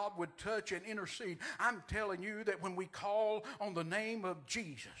that God would touch and intercede. I'm telling you that when we call on the name of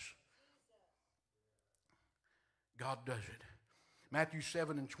Jesus, God does it. Matthew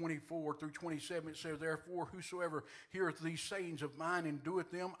 7:24 through 27, it says, therefore, whosoever heareth these sayings of mine and doeth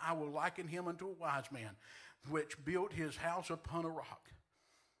them, I will liken him unto a wise man, which built his house upon a rock.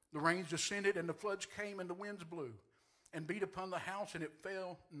 The rains descended, and the floods came, and the winds blew, and beat upon the house, and it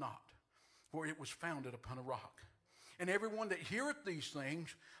fell not, for it was founded upon a rock. And everyone that heareth these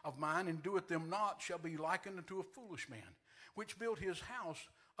things of mine and doeth them not shall be likened unto a foolish man, which built his house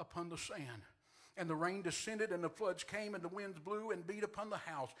upon the sand. And the rain descended, and the floods came, and the winds blew, and beat upon the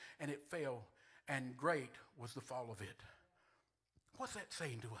house, and it fell, and great was the fall of it. What's that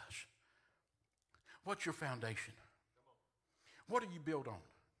saying to us? What's your foundation? What are you built on?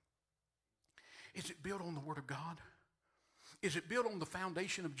 Is it built on the Word of God? Is it built on the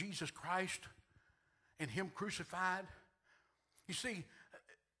foundation of Jesus Christ and Him crucified? You see,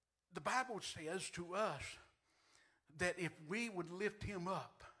 the Bible says to us that if we would lift Him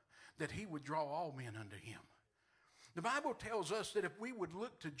up, that He would draw all men unto Him. The Bible tells us that if we would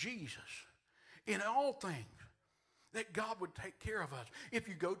look to Jesus in all things, that God would take care of us. If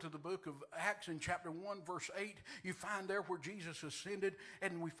you go to the book of Acts in chapter 1, verse 8, you find there where Jesus ascended,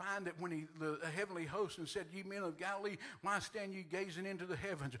 and we find that when the heavenly host and said, ye men of Galilee, why stand ye gazing into the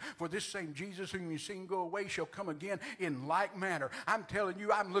heavens? For this same Jesus whom you seen go away shall come again in like manner. I'm telling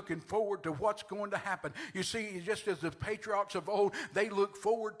you, I'm looking forward to what's going to happen. You see, just as the patriarchs of old, they look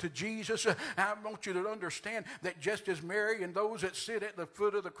forward to Jesus. I want you to understand that just as Mary and those that sit at the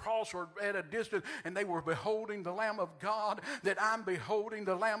foot of the cross were at a distance, and they were beholding the Lamb of God, that I'm beholding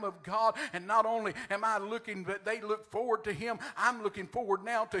the Lamb of God. And not only am I looking, but they look forward to him, I'm looking forward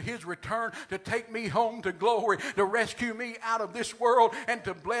now to his return to take me home to glory, to rescue me out of this world, and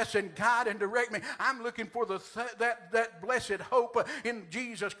to bless and guide and direct me. I'm looking for that blessed hope in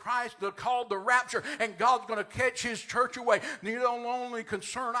Jesus Christ, called the rapture, and God's going to catch his church away. The only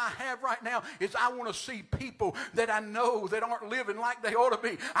concern I have right now is I want to see people that I know that aren't living like they ought to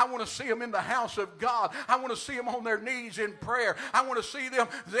be. I want to see them in the house of God. I want to see them on their knees in prayer. I want to see them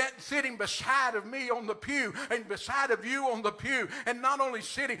sitting beside of me on the pew and beside of you on the pew, and not only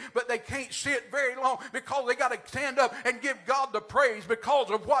sitting, but they can't sit very long because they got to stand up and give God the praise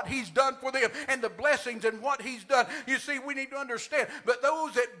because of what he's done for them and the blessings and what he's done. You see, we need to understand, but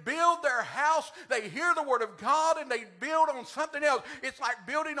those that build their house, they hear the word of God and they build on something else. It's like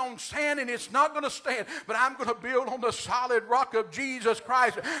building on sand, and it's not going to stand. But I'm going to build on the solid rock of Jesus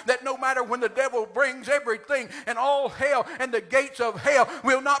Christ, that no matter when the devil brings everything and all hell, and the gates of hell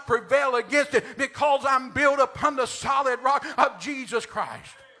will not prevail against it, because I'm built upon the solid rock of Jesus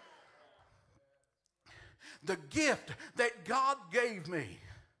Christ. The gift that God gave me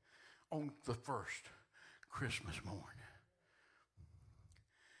on the first Christmas morning.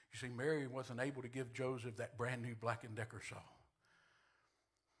 You see, Mary wasn't able to give Joseph that brand new Black & Decker saw.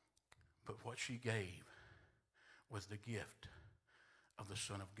 But what she gave was the gift of the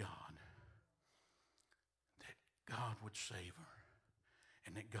Son of God. That God would save her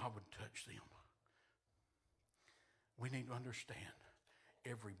and that God would touch them. We need to understand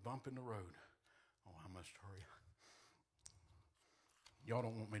every bump in the road. Oh, I must hurry. Y'all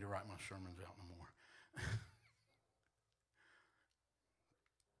don't want me to write my sermons out no more.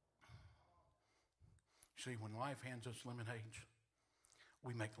 See, when life hands us lemonades,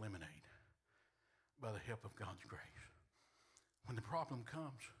 we make lemonade by the help of God's grace. When the problem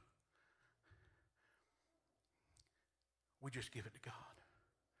comes, we just give it to God.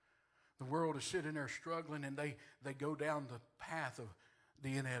 The world is sitting there struggling, and they go down the path of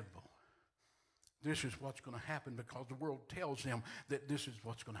the inevitable. This is what's going to happen because the world tells them that this is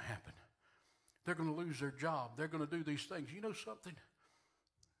what's going to happen. They're going to lose their job. They're going to do these things. You know something?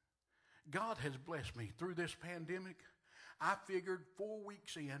 God has blessed me through this pandemic. I figured 4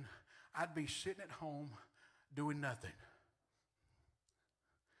 weeks in, I'd be sitting at home doing nothing.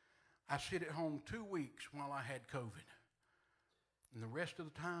 I sit at home 2 weeks while I had COVID. And the rest of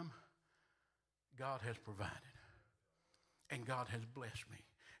the time, God has provided. And God has blessed me.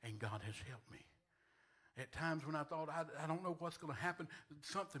 And God has helped me. At times when I thought, I don't know what's going to happen,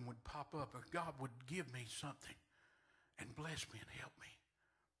 something would pop up, or God would give me something and bless me and help me.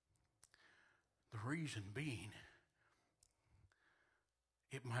 The reason being,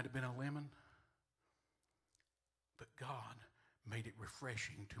 it might have been a lemon, but God made it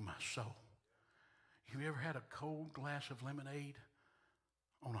refreshing to my soul. Have you ever had a cold glass of lemonade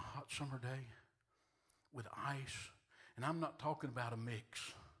on a hot summer day with ice? And I'm not talking about a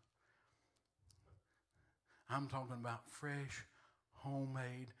mix. I'm talking about fresh,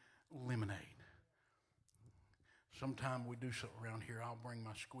 homemade lemonade. Sometime we do something around here, I'll bring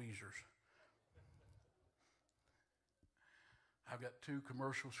my squeezers. I've got 2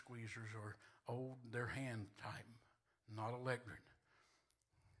 commercial squeezers, or old, they're hand type, not electric.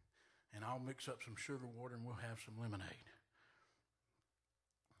 And I'll mix up some sugar water and we'll have some lemonade.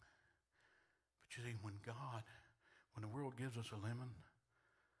 But you see, when the world gives us a lemon,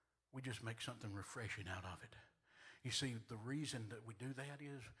 we just make something refreshing out of it. You see, the reason that we do that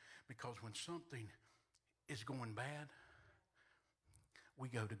is because when something is going bad, we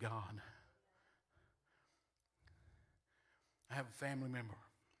go to God. I have a family member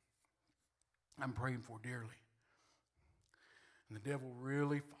I'm praying for dearly. And the devil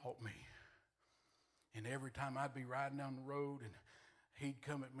really fought me. And every time I'd be riding down the road and he'd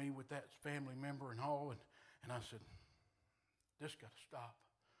come at me with that family member and all, and I said, this got to stop.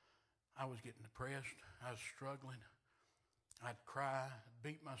 I was getting depressed. I was struggling. I'd cry,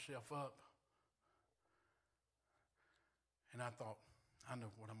 beat myself up. And I thought, I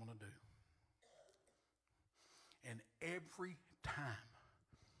know what I'm going to do. And every time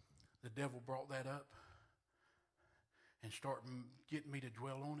the devil brought that up and start getting me to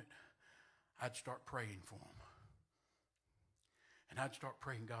dwell on it, I'd start praying for them. And I'd start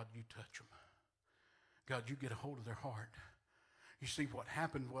praying, God, you touch them. God, you get a hold of their heart. You see, what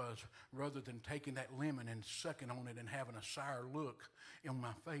happened was, rather than taking that lemon and sucking on it and having a sour look in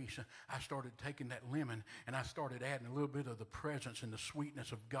my face, I started taking that lemon and I started adding a little bit of the presence and the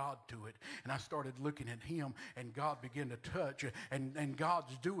sweetness of God to it. And I started looking at him, and God began to touch, and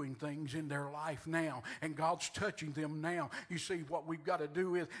God's doing things in their life now, and God's touching them now. You see, what we've got to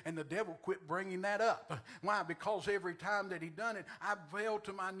do is, and the devil quit bringing that up. Why? Because every time that he done it, I fell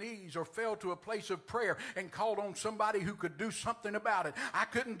to my knees or fell to a place of prayer and called on somebody who could do something about it. I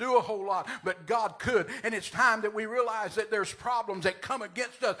couldn't do a whole lot, but God could. And it's time that we realize that there's problems that come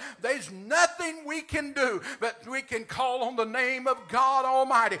against us. There's nothing we can do, but we can call on the name of God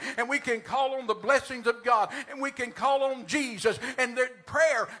Almighty, and we can call on the blessings of God, and we can call on Jesus. And that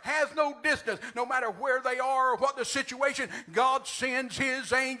prayer has no distance. No matter where they are or what the situation, God sends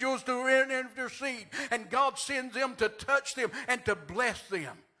his angels to intercede, and God sends them to touch them and to bless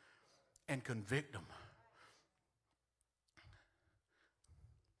them and convict them.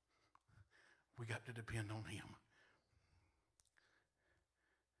 We got to depend on him.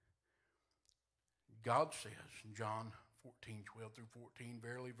 God says in John 14:12-14,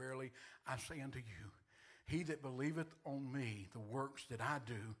 verily, verily, I say unto you, he that believeth on me, the works that I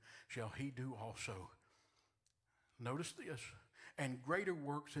do, shall he do also. Notice this, and greater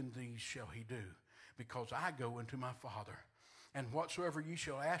works than these shall he do, because I go unto my Father. And whatsoever ye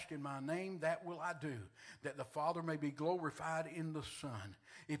shall ask in my name, that will I do, that the Father may be glorified in the Son.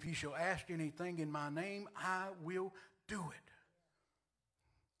 If ye shall ask anything in my name, I will do it.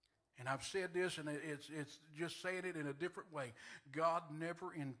 And I've said this, and it's just saying it in a different way. God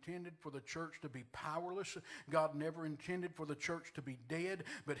never intended for the church to be powerless. God never intended for the church to be dead,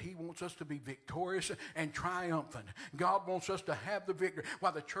 but he wants us to be victorious and triumphant. God wants us to have the victory.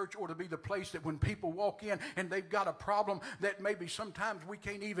 Why, the church ought to be the place that when people walk in and they've got a problem that maybe sometimes we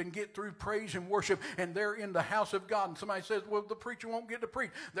can't even get through praise and worship, and they're in the house of God, and somebody says, well, the preacher won't get to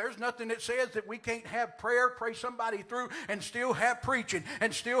preach. There's nothing that says that we can't have prayer, pray somebody through, and still have preaching,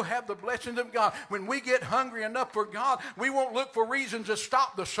 and still have the blessings of God. When we get hungry enough for God, we won't look for reasons to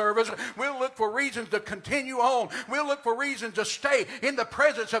stop the service. We'll look for reasons to continue on. We'll look for reasons to stay in the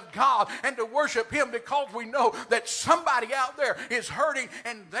presence of God and to worship him, because we know that somebody out there is hurting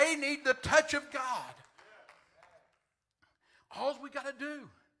and they need the touch of God. All we got to do,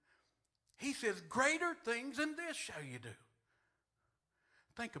 he says, greater things than this shall you do.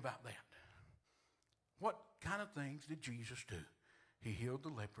 Think about that. What kind of things did Jesus do? He healed the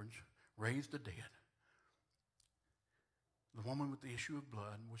lepers, raised the dead. The woman with the issue of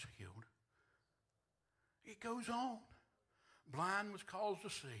blood was healed. It goes on. Blind was caused to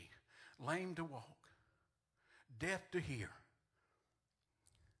see, lame to walk, deaf to hear.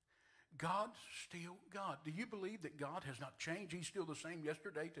 God's still God. Do you believe that God has not changed? He's still the same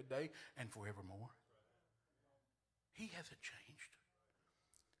yesterday, today, and forevermore. He hasn't changed.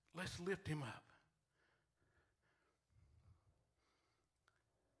 Let's lift him up.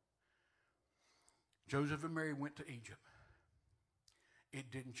 Joseph and Mary went to Egypt.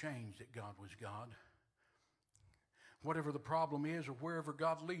 It didn't change that God was God. Whatever the problem is, or wherever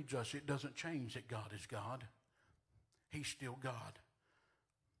God leads us, it doesn't change that God is God. He's still God.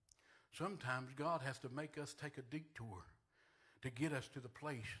 Sometimes God has to make us take a detour to get us to the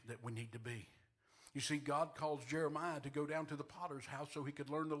place that we need to be. You see, God calls Jeremiah to go down to the potter's house so he could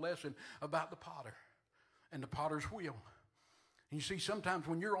learn the lesson about the potter and the potter's wheel. And you see, sometimes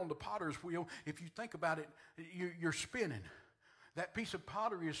when you're on the potter's wheel, if you think about it, you're spinning. That piece of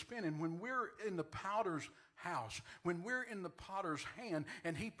pottery is spinning. When we're in the potter's house, when we're in the potter's hand,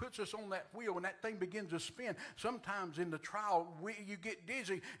 and he puts us on that wheel and that thing begins to spin, sometimes in the trial you get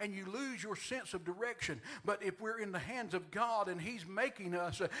dizzy and you lose your sense of direction. But if we're in the hands of God and he's making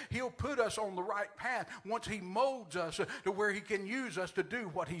us, he'll put us on the right path once he molds us to where he can use us to do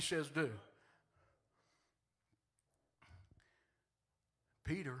what he says do.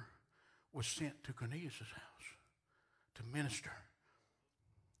 Peter was sent to Cornelius' house to minister.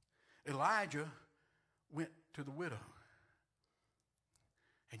 Elijah went to the widow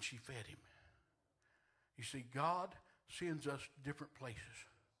and she fed him. You see, God sends us different places.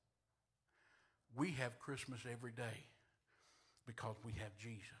 We have Christmas every day because we have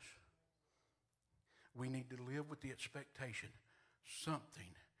Jesus. We need to live with the expectation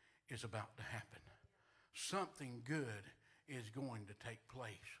something is about to happen. Something good is going to take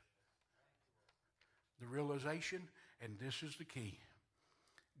place. The realization, and this is the key,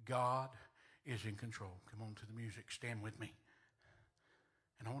 God is in control. Come on to the music. Stand with me.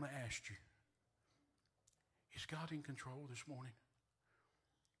 And I want to ask you, is God in control this morning?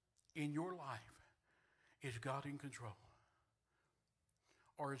 In your life, is God in control?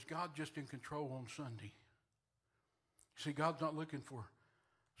 Or is God just in control on Sunday? See, God's not looking for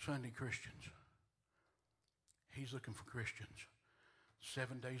Sunday Christians. He's looking for Christians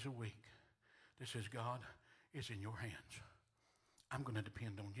 7 days a week that says, God, it's in your hands. I'm going to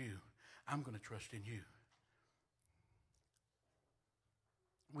depend on you. I'm going to trust in you.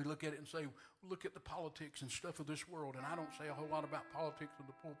 We look at it and say, look at the politics and stuff of this world. And I don't say a whole lot about politics in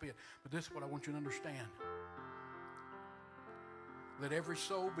the pulpit, but this is what I want you to understand. Let every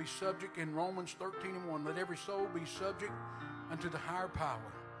soul be subject, in Romans 13:1, let every soul be subject unto the higher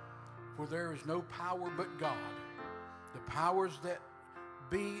power. For there is no power but God. The powers that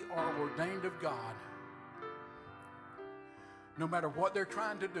be are ordained of God. No matter what they're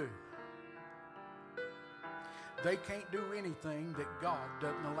trying to do, they can't do anything that God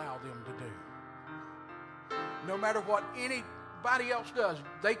doesn't allow them to do. No matter what anybody else does,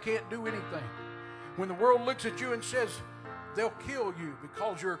 they can't do anything. When the world looks at you and says they'll kill you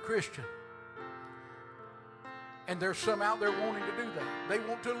because you're a Christian, and there's some out there wanting to do that. They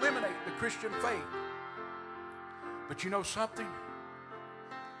want to eliminate the Christian faith. But you know something?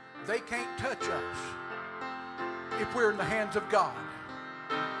 They can't touch us if we're in the hands of God.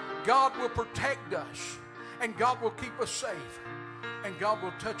 God will protect us, and God will keep us safe, and God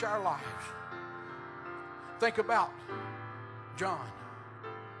will touch our lives. Think about John.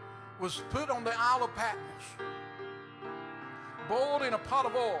 Was put on the Isle of Patmos, boiled in a pot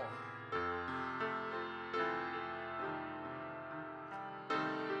of oil.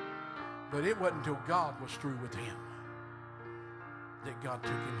 But it wasn't until God was through with him that God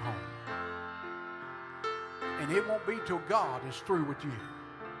took him home. And it won't be till God is through with you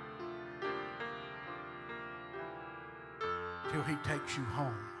till he takes you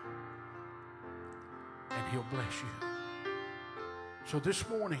home, and he'll bless you. So this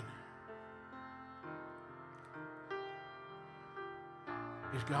morning,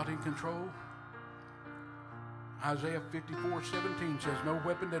 is God in control? Isaiah 54:17 says, no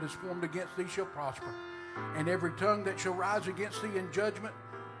weapon that is formed against thee shall prosper, and every tongue that shall rise against thee in judgment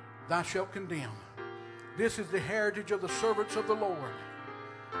thou shalt condemn. This is the heritage of the servants of the Lord,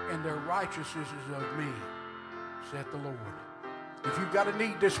 and their righteousness is of me, saith the Lord. If you've got a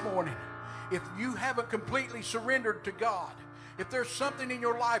need this morning, if you haven't completely surrendered to God, if there's something in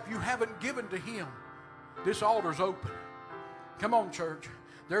your life you haven't given to him, this altar's open. Come on, church.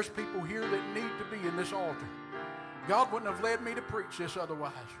 There's people here that need to be in this altar. God wouldn't have led me to preach this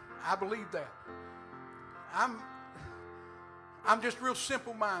otherwise. I believe that. I'm just real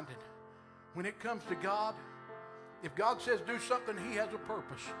simple-minded. When it comes to God, if God says do something, he has a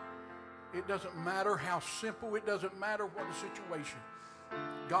purpose. It doesn't matter how simple, it doesn't matter what the situation.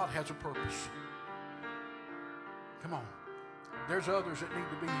 God has a purpose. Come on. There's others that need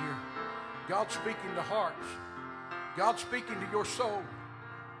to be here. God's speaking to hearts. God's speaking to your soul.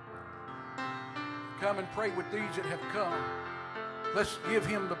 Come and pray with these that have come. Let's give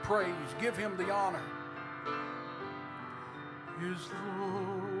him the praise. Give him the honor. Is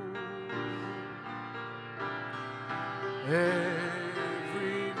Lord.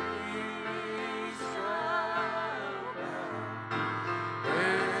 Every knee shall bow.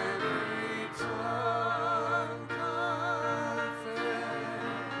 Every tongue confess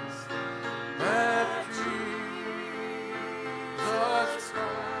that Jesus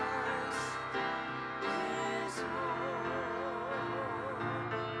Christ is Lord.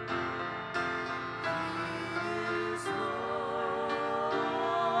 He is Lord.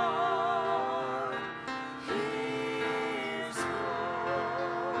 He is Lord.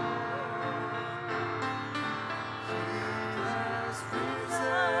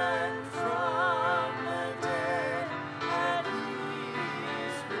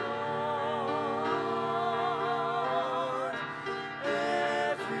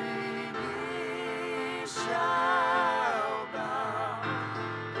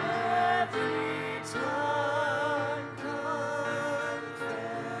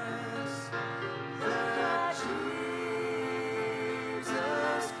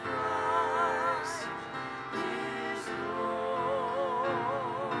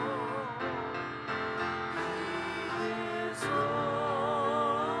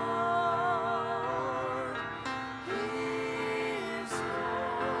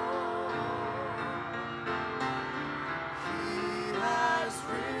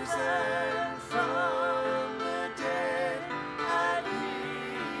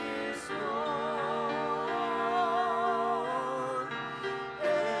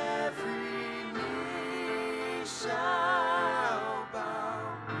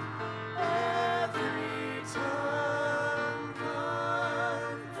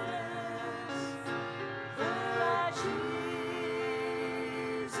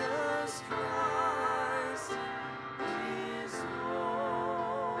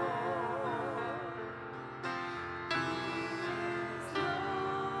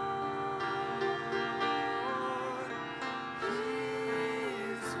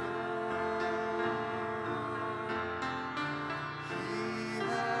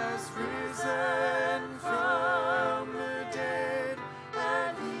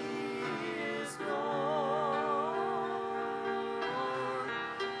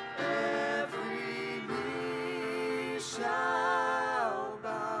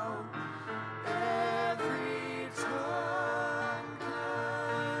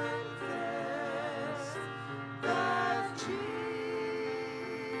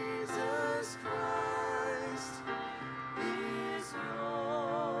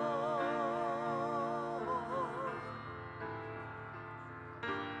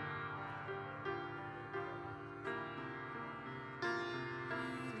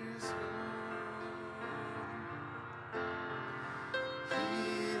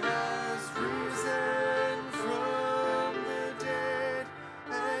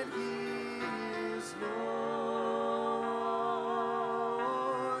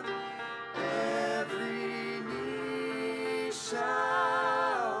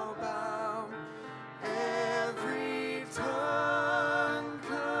 shall bow, every tongue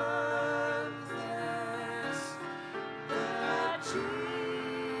confess that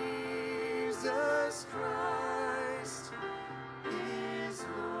Jesus Christ